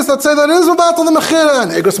Mekaydes that say that it is about the Mechira,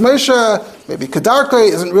 and Egros Moshe, maybe Kedarka,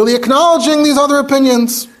 isn't really acknowledging these other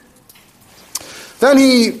opinions. Then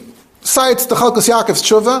he cites the Chalkas Yaakov's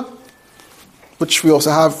Tshuva, which we also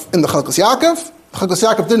have in the Chalkas Yaakov. Chalkas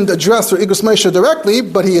Yaakov didn't address the Egros Moshe directly,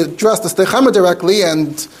 but he addressed the Steichema directly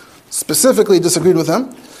and specifically disagreed with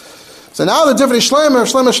him. So now the Divrei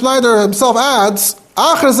Shlomo Schneider himself adds,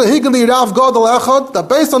 that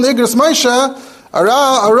based on the Igros Moshe, a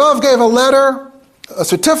Rav gave a letter, a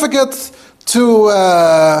certificate to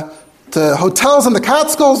hotels in the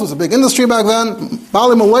Catskills. It was a big industry back then.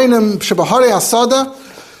 Bali Molenim Shebahari Asada.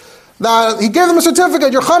 That he gave them a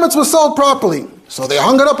certificate. Your chametz was sold properly. So they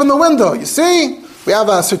hung it up in the window. You see, we have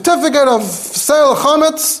a certificate of sale of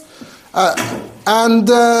chametz. And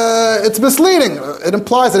it's misleading. It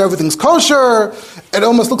implies that everything's kosher. It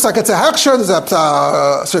almost looks like it's a heksher. There's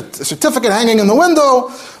a certificate hanging in the window.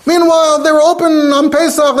 Meanwhile, they were open on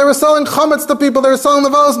Pesach. They were selling chametz to people. They were selling the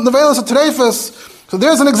velos of Terefis. So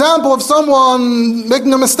there's an example of someone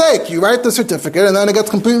making a mistake. You write the certificate, and then it gets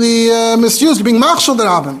completely misused. You're being machshel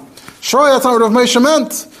derabim. Sure, that's not what Rav Moshe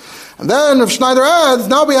meant. And then Rav Schneider adds,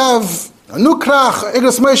 now we have a nukrach,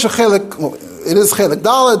 Igros Moshe chelik. It is chelik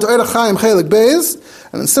daled, Eirach Chaim chelik beis,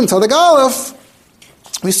 and in Sim Tzadik Aleph,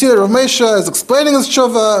 we see that Rav Moshe is explaining his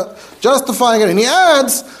tshuva, justifying it, and he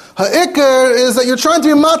adds, ha'ikr is that you're trying to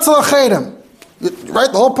be matzal achedim.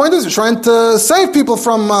 Right? The whole point is you're trying to save people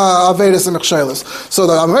from Avedis and Mechshelis. So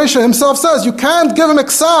the Rav Moshe himself says, you can't give him a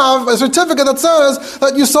ksav, a certificate that says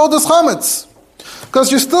that you sold this chametz. Because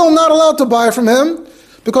you're still not allowed to buy from him,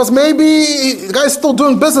 because maybe the guy's still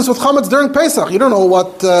doing business with chametz during Pesach. You don't know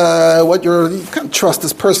what you can't trust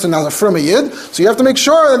this person as a firm yid. So you have to make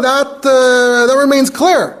sure that remains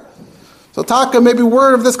clear. So Taka, maybe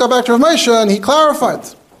word of this got back to Rav Moshe, and he clarified.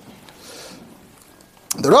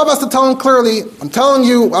 The Rav has to tell him clearly, I'm telling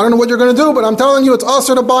you, I don't know what you're going to do, but I'm telling you it's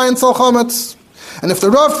asur to buy and sell chametz. And if the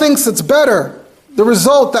Rav thinks it's better,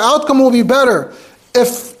 the outcome will be better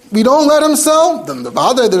if we don't let him sell, then the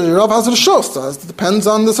Rav has a shuf. So it depends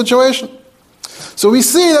on the situation. So we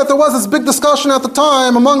see that there was this big discussion at the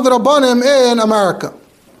time among the Rabbanim in America.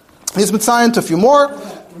 He's been signed to a few more.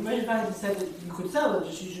 Ramesh said that you could sell it,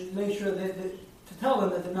 just you should make sure to tell them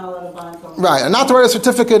that they're not allowed to buy it from them. Right, and not to write a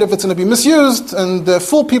certificate if it's going to be misused and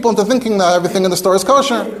fool people into thinking that everything in the store is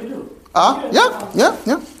kosher. Yeah.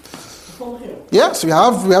 Yeah, so we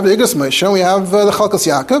have the Igros Moshe, we have the Chalkas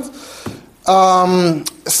Yaakov.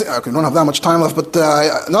 We don't have that much time left, but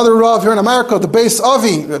another Rav here in America, the base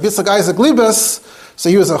Avi, Rav Yitzchak Isaac Libes, so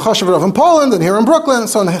he was a Chashav Rav in Poland and here in Brooklyn.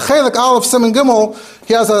 So in Chelik Aleph Simon Gimel,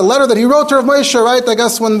 he has a letter that he wrote to Rav Moshe, right, I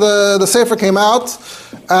guess when the Sefer came out,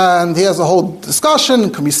 and he has a whole discussion.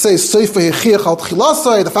 Can we say Sefer Yechiach al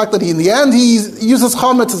Tchilasai? The fact that in the end he uses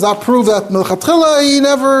chametz does not prove that Milchatchila he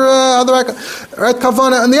never had the right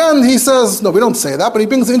kavana. In the end he says, no, we don't say that, but he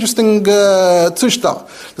brings an interesting tushta.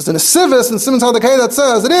 There's an Sivis in Simon Tzadik that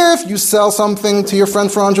says that if you sell something to your friend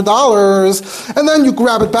for $100 and then you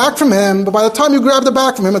grab it back from him, but by the time you grabbed it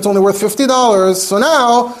back from him, it's only worth $50. So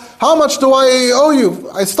now, how much do I owe you?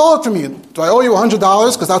 I stole it from you. Do I owe you $100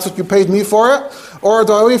 because that's what you paid me for it? Or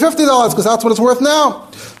do I owe you $50 because that's what it's worth now?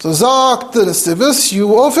 So Zak, the Sivis,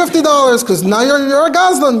 you owe $50 because now you're a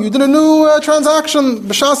Gazlan. You did a new transaction.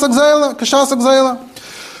 B'shas Agzela, K'shas Agzela.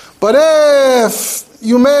 But if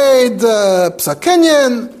you made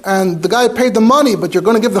Psakinyan and the guy paid the money, but you're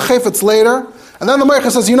going to give the chayfetz later, and then the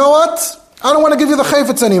Meicher says, you know what? I don't want to give you the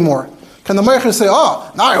chayfetz anymore. Can the Meicher say,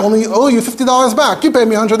 now I only owe you $50 back. You paid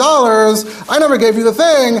me $100. I never gave you the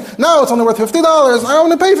thing. Now it's only worth $50. I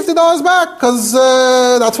only pay $50 back because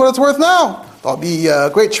that's what it's worth now. That'll be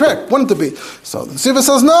a great trick, wouldn't it be? So the Siva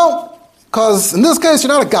says, no. Because in this case,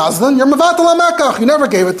 you're not a gazlan, you're mevatel ha-mekach. You never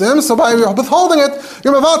gave it to him, so by withholding it,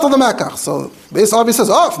 you're mevatel the mekach. So Beis obviously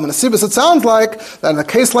says, from the Nesibus it sounds like that in a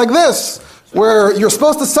case like this, where you're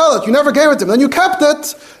supposed to sell it, you never gave it to him, then you kept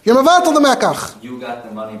it, you're mevatel the mekach. You got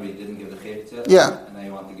the money, but you didn't give the chametz to it? Yeah. And now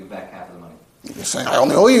you want to give back half of the money? You're saying, I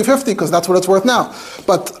only owe you 50 because that's what it's worth now.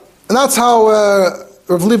 And that's how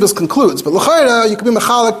Rav Libes concludes. But l'chayra, you can be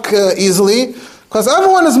mechalik easily, because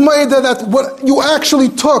everyone is made that what you actually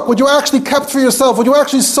took, what you actually kept for yourself, what you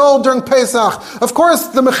actually sold during Pesach. Of course,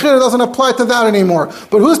 the mechira doesn't apply to that anymore.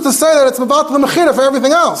 But who's to say that it's about the mechira for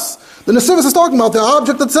everything else? The Nesivus is talking about the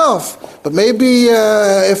object itself. But maybe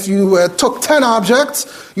if you took 10 objects,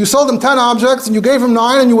 you sold him 10 objects, and you gave him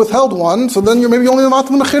 9 and you withheld 1, so then you're maybe only about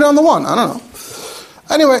the mechira on the 1. I don't know.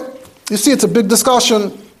 Anyway, you see it's a big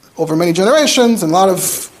discussion over many generations, and a lot of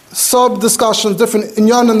sub-discussions, different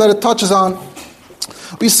inyanim that it touches on.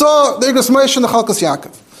 We saw the Igros Moshe and the Chalkas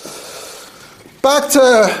Yaakov. Back to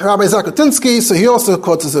Rabbi Zakutinsky, so he also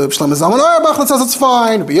quotes Shlomo Zalman Auerbach that says it's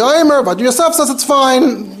fine. Rabbi Yomer, Rabbi Yosef says it's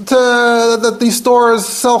fine that these stores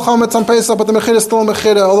sell chametz on Pesach, but the mechira is still a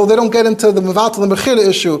mechira. Although they don't get into the mevatel and mechira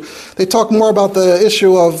issue, they talk more about the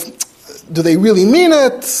issue of do they really mean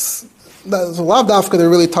it? That's a lav dafka they're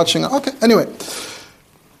really touching on. Okay, anyway.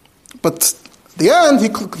 But at the end,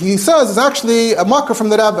 he says it's actually a makar from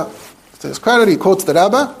the Rebbe. To his credit, he quotes the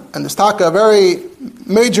Rebbe, and there's taka, a very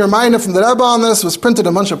major minor from the Rebbe on this, was printed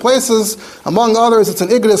in a bunch of places. Among others, it's an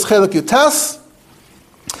Igros Chelik Yutes,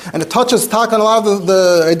 and it touches taka on a lot of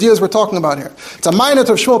the ideas we're talking about here. It's a minor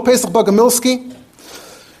to Shmuel Pesach Bogomilsky,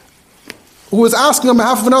 who was asking on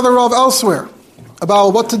behalf of another Rav elsewhere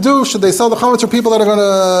about what to do. Should they sell the chametz for people that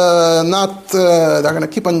are going to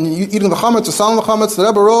keep on eating the chametz or selling the chametz? The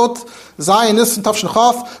Rebbe wrote, Zayin Nisan Tafshin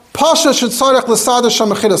Chaf, Pasha should tzarech l'sadeh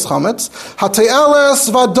shamechidas chametz,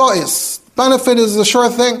 hate'eles vadois. Benefit is a sure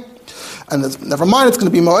thing. And never mind, it's going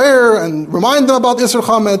to be mo'er, and remind them about Isser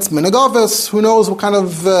Chametz, Minagavis, who knows what kind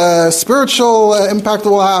of spiritual impact it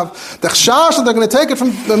will have. The Chashash, that they're going to take it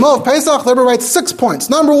from the middle of Pesach, the Rebbe writes 6 points.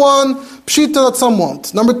 Number 1, Pshita, that some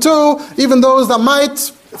won't. Number 2, even those that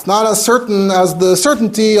might, it's not as certain as the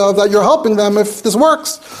certainty of that you're helping them if this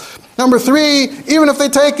works. Number 3, even if they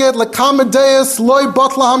take it, like Kamedeus, Loi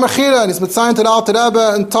Batla HaMechira, and he's mitzayin to the Alter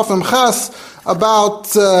Rebbe and Tafim Ches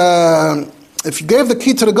about if you gave the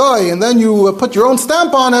key to the guy and then you put your own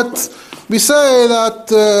stamp on it, we say that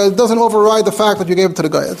it doesn't override the fact that you gave it to the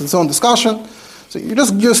guy. It's its own discussion. So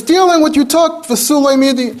you're stealing what you took for sulay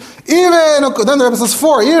midi. Even then the Rebbe says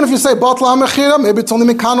 4. Even if you say batla hamechira, maybe it's only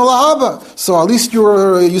mikano lahaba. So at least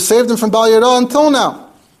you saved him from Bal Yirah until now.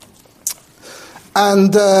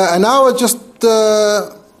 And now it just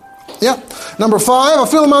Number 5,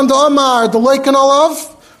 afil man da'amar deleiken olav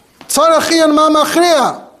tzarachian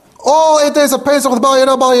mamachria. All 8 days of Pesach with Bal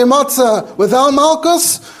Yirah, Bal Yirah without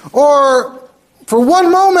Malkus, or for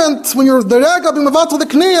one moment when you're the Rega being mevatel the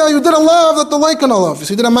Kniya, you did a love that the Leiken olav.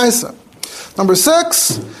 So you did a Maisa. Number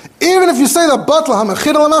 6, even if you say that Batla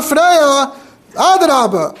HaMechira LaMafreya,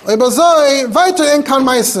 Adraba, Lebazoi, Vaiter in Kan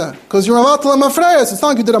Maisa, because you're mevatel LaMafreya, so it's not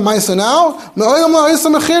like you did a Maisa now.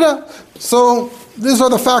 So these are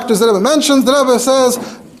the factors that Rebbe mentions. The Rebbe says,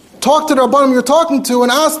 talk to the Rabbanim you're talking to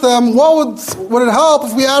and ask them, what would it help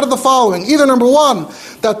if we added the following? Either number 1,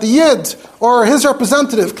 that the Yid or his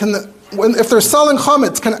representative can, if they're selling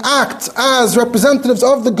chametz, can act as representatives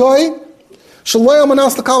of the Goy. So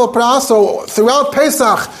throughout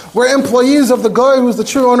Pesach, we're employees of the Goy who's the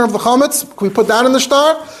true owner of the chametz. Can we put that in the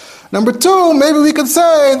shtar? Number 2, maybe we could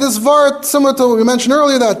say this vart, similar to what we mentioned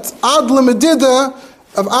earlier, that ad lemedida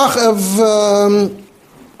we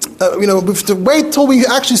have to wait till we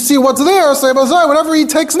actually see what's there. So whatever he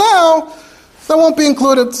takes now, that won't be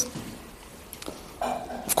included.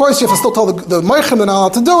 Of course, you have to still tell the Meichim they're not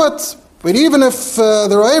allowed to do it. But even if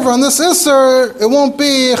they're over on this Isser, it won't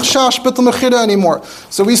be Chash Bittul Mechira anymore.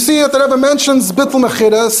 So we see that the Rebbe mentions Bittul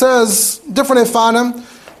Mechira, says different Ifanim.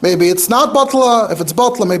 Maybe it's not Batla. If it's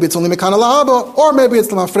Batla, maybe it's only Mekana Lahaba, or maybe it's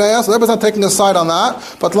Lamafreya. So the Rebbe's not taking a side on that.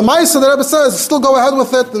 But Lamaisa, the Rebbe says, still go ahead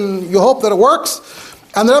with it, and you hope that it works.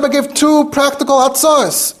 And the Rebbe gave 2 practical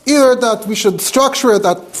hatzahs. Either that we should structure it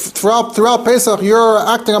that throughout Pesach you're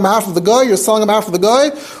acting on behalf of the guy, you're selling on behalf of the guy,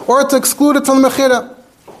 or to exclude it from the Mechira.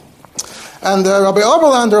 And Rabbi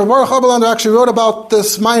Baruch Oberlander actually wrote about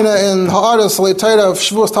this minor in Ha'aras Leitera of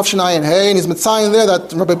Shavuos Tafshinayin Hey, and he's mitzayin there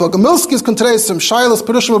that Rabbi Bogomilsky's Kontresim Shailas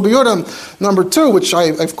Perushim B'Yurim number 2, which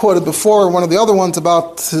I've quoted before, one of the other ones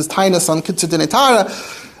about his tainus on Kitzur Dinei Tara.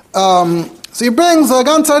 So he brings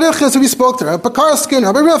Gan Tzarichis, who we spoke to, Rabbi Pekarskin,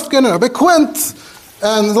 Rabbi Rifkin, Rabbi Quint,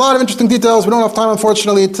 And there's a lot of interesting details. We don't have time,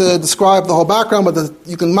 unfortunately, to describe the whole background, but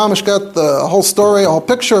you can mamish get the whole story, a whole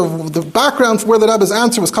picture of the background for where the Rebbe's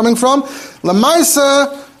answer was coming from.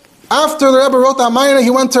 Lamaisa, after the Rebbe wrote that Maina, he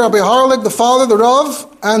went to Rabbi Harlig, the father, the Rav,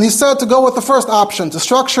 and he said to go with the first option, to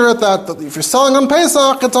structure it that if you're selling on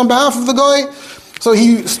Pesach, it's on behalf of the Goy. So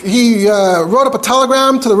he wrote up a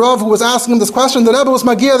telegram to the Rav who was asking him this question. The Rebbe was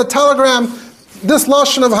Magia, the telegram, this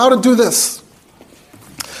lashon of how to do this.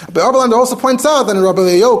 But Arbelander also points out that in Rabbi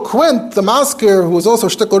Eliyahu Quint, the masker, who was also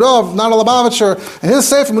Shtikl Rav, not a Lubavitcher, in his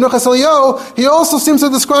Sefer Menuchas Eliyahu, he also seems to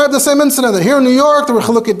describe the same incident, that here in New York, there were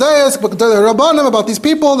Chalukei Deis, Rabbanim, about these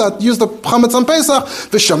people that used the chametz on Pesach,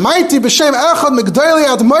 V'shamaiti b'shem echad migdali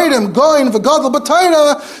admairim goin v'gadol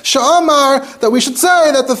b'tayra sha'amar, that we should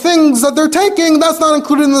say that the things that they're taking, that's not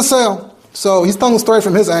included in the sale. So he's telling the story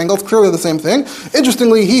from his angle. It's clearly the same thing.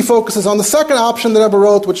 Interestingly, he focuses on the second option that Rebbe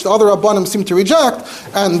wrote, which the other Rabbanim seem to reject.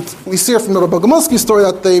 And we see from the Rebbe Gomelsky's story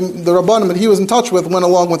that the Rabbanim that he was in touch with went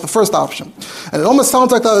along with the first option. And it almost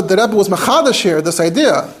sounds like the Rebbe was machadash here, this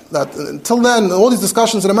idea, that until then, all these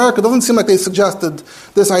discussions in America, it doesn't seem like they suggested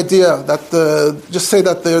this idea, that just say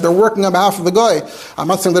that they're working on behalf of the guy. I'm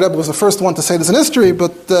not saying the Rebbe was the first one to say this in history,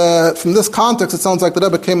 but from this context, it sounds like the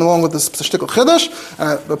Rebbe came along with this shtickle chiddush.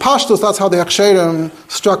 And the Pashtus, that's how the Haksherim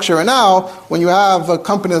structure it now, when you have a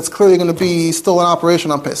company that's clearly going to be still in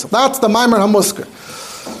operation on Pesach. That's the Maimer HaMusker.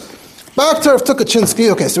 Back to Rav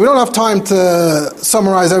Tukachinsky. Okay, so we don't have time to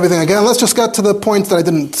summarize everything again. Let's just get to the points that I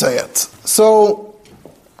didn't say it. So,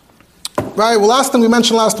 right, well, last thing we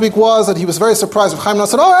mentioned last week was that he was very surprised. Chaim Nassar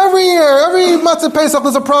said, every year, every Matzah Pesach,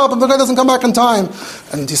 there's a problem. The guy doesn't come back in time.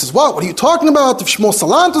 And he says, what are you talking about? If Shmuel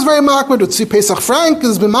Salant was very makbid, Utzi Pesach Frank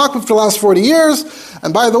has been makbid for the last 40 years.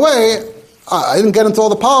 And by the way, I didn't get into all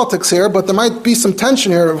the politics here, but there might be some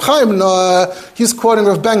tension here. Rav Chaim, he's quoting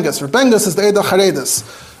Rav Bengus. Rav Bengus is the Eidah Charedis.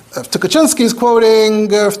 Tukachinsky is quoting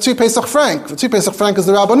Tzvi Pesach Frank. Tzvi Pesach Frank is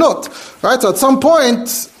the Rabbanut. Right? So at some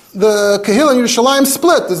point, the Kehillah in Yerushalayim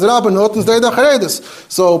split. Is the Rabbanut and the Eidah Charedis.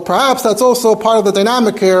 So perhaps that's also part of the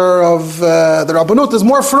dynamic here of the Rabbanut is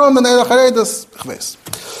more from than the Eidah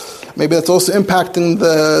Charedis. Maybe that's also impacting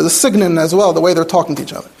the Signon as well, the way they're talking to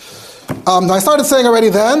each other. I started saying already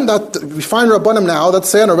then that we find Rabbanim now that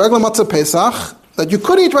say on a regular Matzah Pesach that you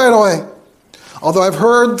could eat right away. Although I've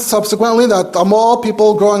heard subsequently that Amal,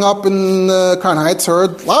 people growing up in Crown Heights,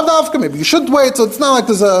 heard Lav Davka, maybe you should wait. So it's not like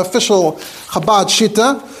there's an official Chabad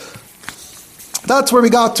Shita. That's where we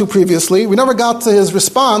got to previously. We never got to his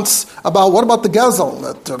response about what about the Gezel.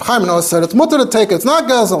 That Chaim Noah said it's mutter to take it, it's not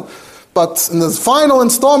Gezel. But in the final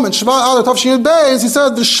installment, Shvat Adar Tov Shin Beis, he said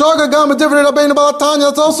the Shoga Gam Divrei Rabbeinu Balatanya.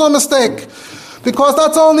 That's also a mistake, because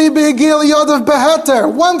that's only Be'egil Yod of Beheter.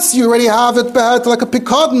 Once you already have it Beheter like a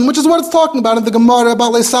Pikadon, which is what it's talking about in the Gemara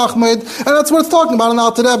about Leisachmed, and that's what it's talking about in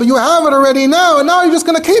Al Tereh. But you have it already now, and now you're just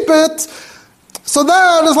going to keep it. So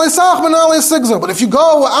that is Leisachmed, not Leisigza. But if you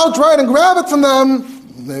go outright and grab it from them,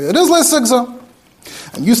 it is Leisigza.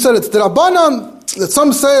 And you said it's the Rabbanan. That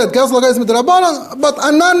some say that Gezel is midrabanan, but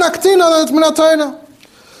I'm not naktina that it's minatayna.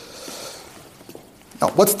 Now,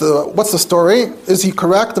 what's the story? Is he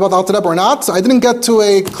correct about Alter Rebbe or not? So I didn't get to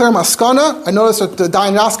a clear maskana. I noticed that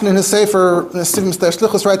Dayan Yaskin in his sefer, in his Sivim Stei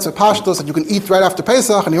Shlichus, writes a Pashtos that you can eat right after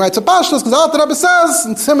Pesach, and he writes a Pashtos because Alter Rebbe says,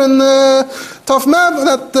 and it's him in Tov Mev,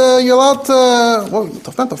 that you're allowed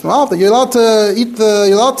to eat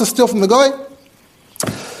you're allowed to steal from the guy.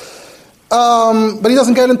 But he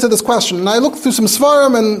doesn't get into this question. And I looked through some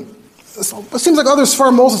Svarim, and it seems like other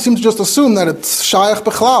Svarim also seem to just assume that it's Shayach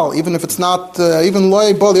Bechlal, even if it's not, even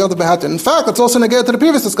Loi Bo the other Behetin. In fact, it's also negated to the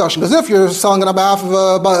previous discussion, because if you're selling it on behalf of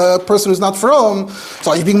a person who's not from,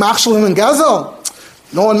 so are you being Machshalim and Gezel?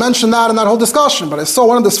 No one mentioned that in that whole discussion, but I saw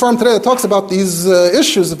one of the Svarim today that talks about these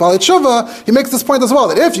issues of Bali Tshuva. He makes this point as well,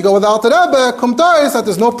 that if you go without the Rebbe, Kumtais, that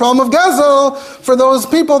there's no problem of Gezel for those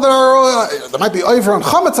people that are, there might be over on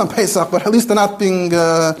Chametz on Pesach, but at least they're not being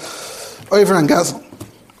over on Gezel.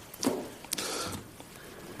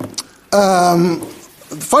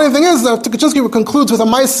 The funny thing is that Tukachinsky concludes with a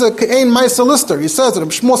Maisa lister. He says that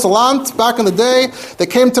Shmuel Salant, back in the day, they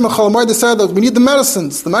came to Mechal Moed, they said that we need the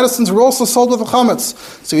medicines. The medicines were also sold with the chametz.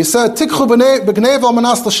 So he said, Tikchu b'gnei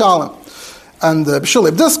manas l'shalem. And B'shul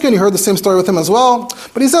Ebdiskin, you heard the same story with him as well.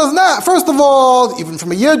 But he says, first of all, even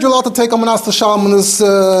from a year, you're allowed to take manas l'shalem when there's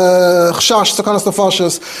chshash, sakanas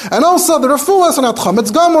nefashos. And also, the refuahs are not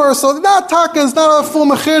chametz gomer, so that taka is not a full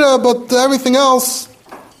mechira, but everything else,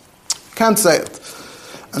 can't say it.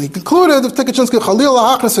 And he concluded, if Tukachinsky Chalil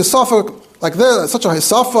Hachnas Sofak like this, such a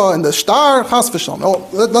hisafa in the shtar, chas v'shalom. Oh,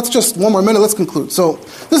 let's just, one more minute, let's conclude. So,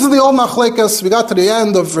 this is the old machlekes. We got to the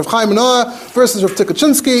end of Rav Chaim Noah versus Rav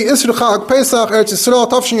Tikachinsky, Isra Chag Pesach, Eretz Yisrael,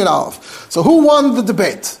 Tavshin Yud Aleph. So, who won the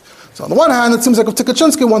debate? So on the one hand, it seems like Rav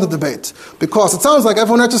Tikachinsky won the debate, because it sounds like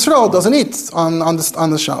everyone in Eretz Yisrael doesn't eat on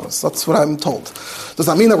the Shabbos. That's what I'm told. Does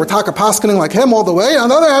that mean that we're taka paskening like him all the way? On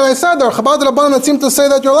the other hand, I said there are Chabad Rabbanan that seem to say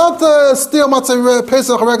that you're allowed to steal matzah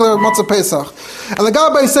Pesach, regular matzah Pesach. And the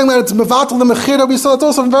Gabbai is saying that it's mevatel the mechira, we saw it's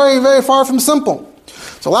also very, very far from simple.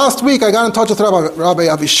 So last week I got in touch with Rabbi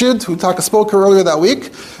Avishid, who spoke here earlier that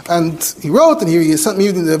week, and he wrote and he sent me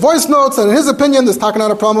the voice notes, and in his opinion, there's talking out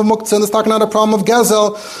a problem of muktzah, there's talking out a problem of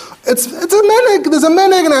gezel. It's a menig, there's a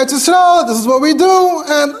menig in Eretz Yisrael, this is what we do,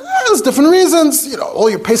 and there's different reasons. All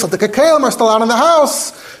your Pesach Dekakelim are still out in the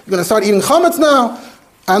house, you're going to start eating chametz now.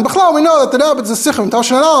 And B'chlal, we know that the Rebbe is a Sichrim,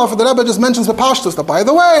 Tavshin Yud Aleph, the Rebbe just mentions the Pashtus, that by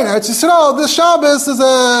the way, in Eretz Yisrael, this Shabbos is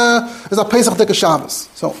a Pesach Deka Shabbos.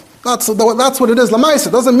 So, that's what it is, Lamaisa.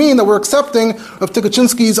 It doesn't mean that we're accepting of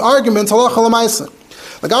Tikachinsky's arguments, halacha Lamaisa.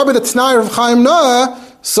 The Gabi, the T'nai of Chaim Noah,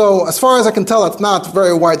 so as far as I can tell, it's not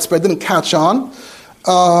very widespread, didn't catch on.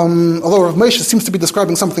 Although Rav Moshe seems to be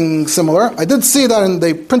describing something similar. I did see that, and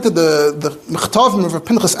they printed the Mechtavim of Rav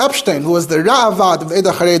Pinchas Epstein, who was the Ra'avad of the Eda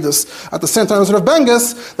Charedus at the same time as Rav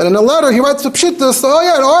Bengus, that in a letter he writes to Pshittus,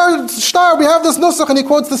 in our shtar we have this nusach, and he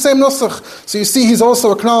quotes the same nusach. So you see he's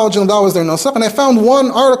also acknowledging that was their nusach. And I found one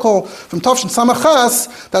article from Tavshin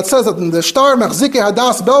Samachas that says that in the shtar Mechzike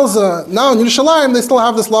Hadas Belza, now in Yerushalayim, they still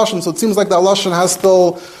have this lashon, so it seems like that lashon has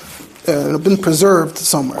still been preserved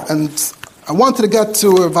somewhere. And I wanted to get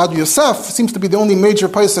to Vad Yosef. It seems to be the only major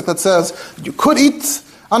pasuk that says you could eat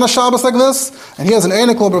on a Shabbos like this. And he has an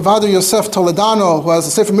einikel of Vad Yosef Toledano, who has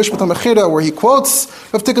a Sefer Mishpat HaMechira, where he quotes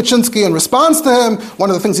Rav Tikachinsky and responds to him. One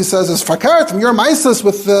of the things he says is, Fakert, from your maisis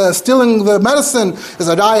with stealing the medicine, is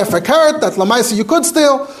a raya Fakert, that lamaisa you could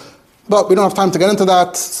steal. But we don't have time to get into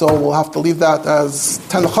that, so we'll have to leave that as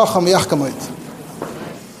Ten Chacham Yachkamoit.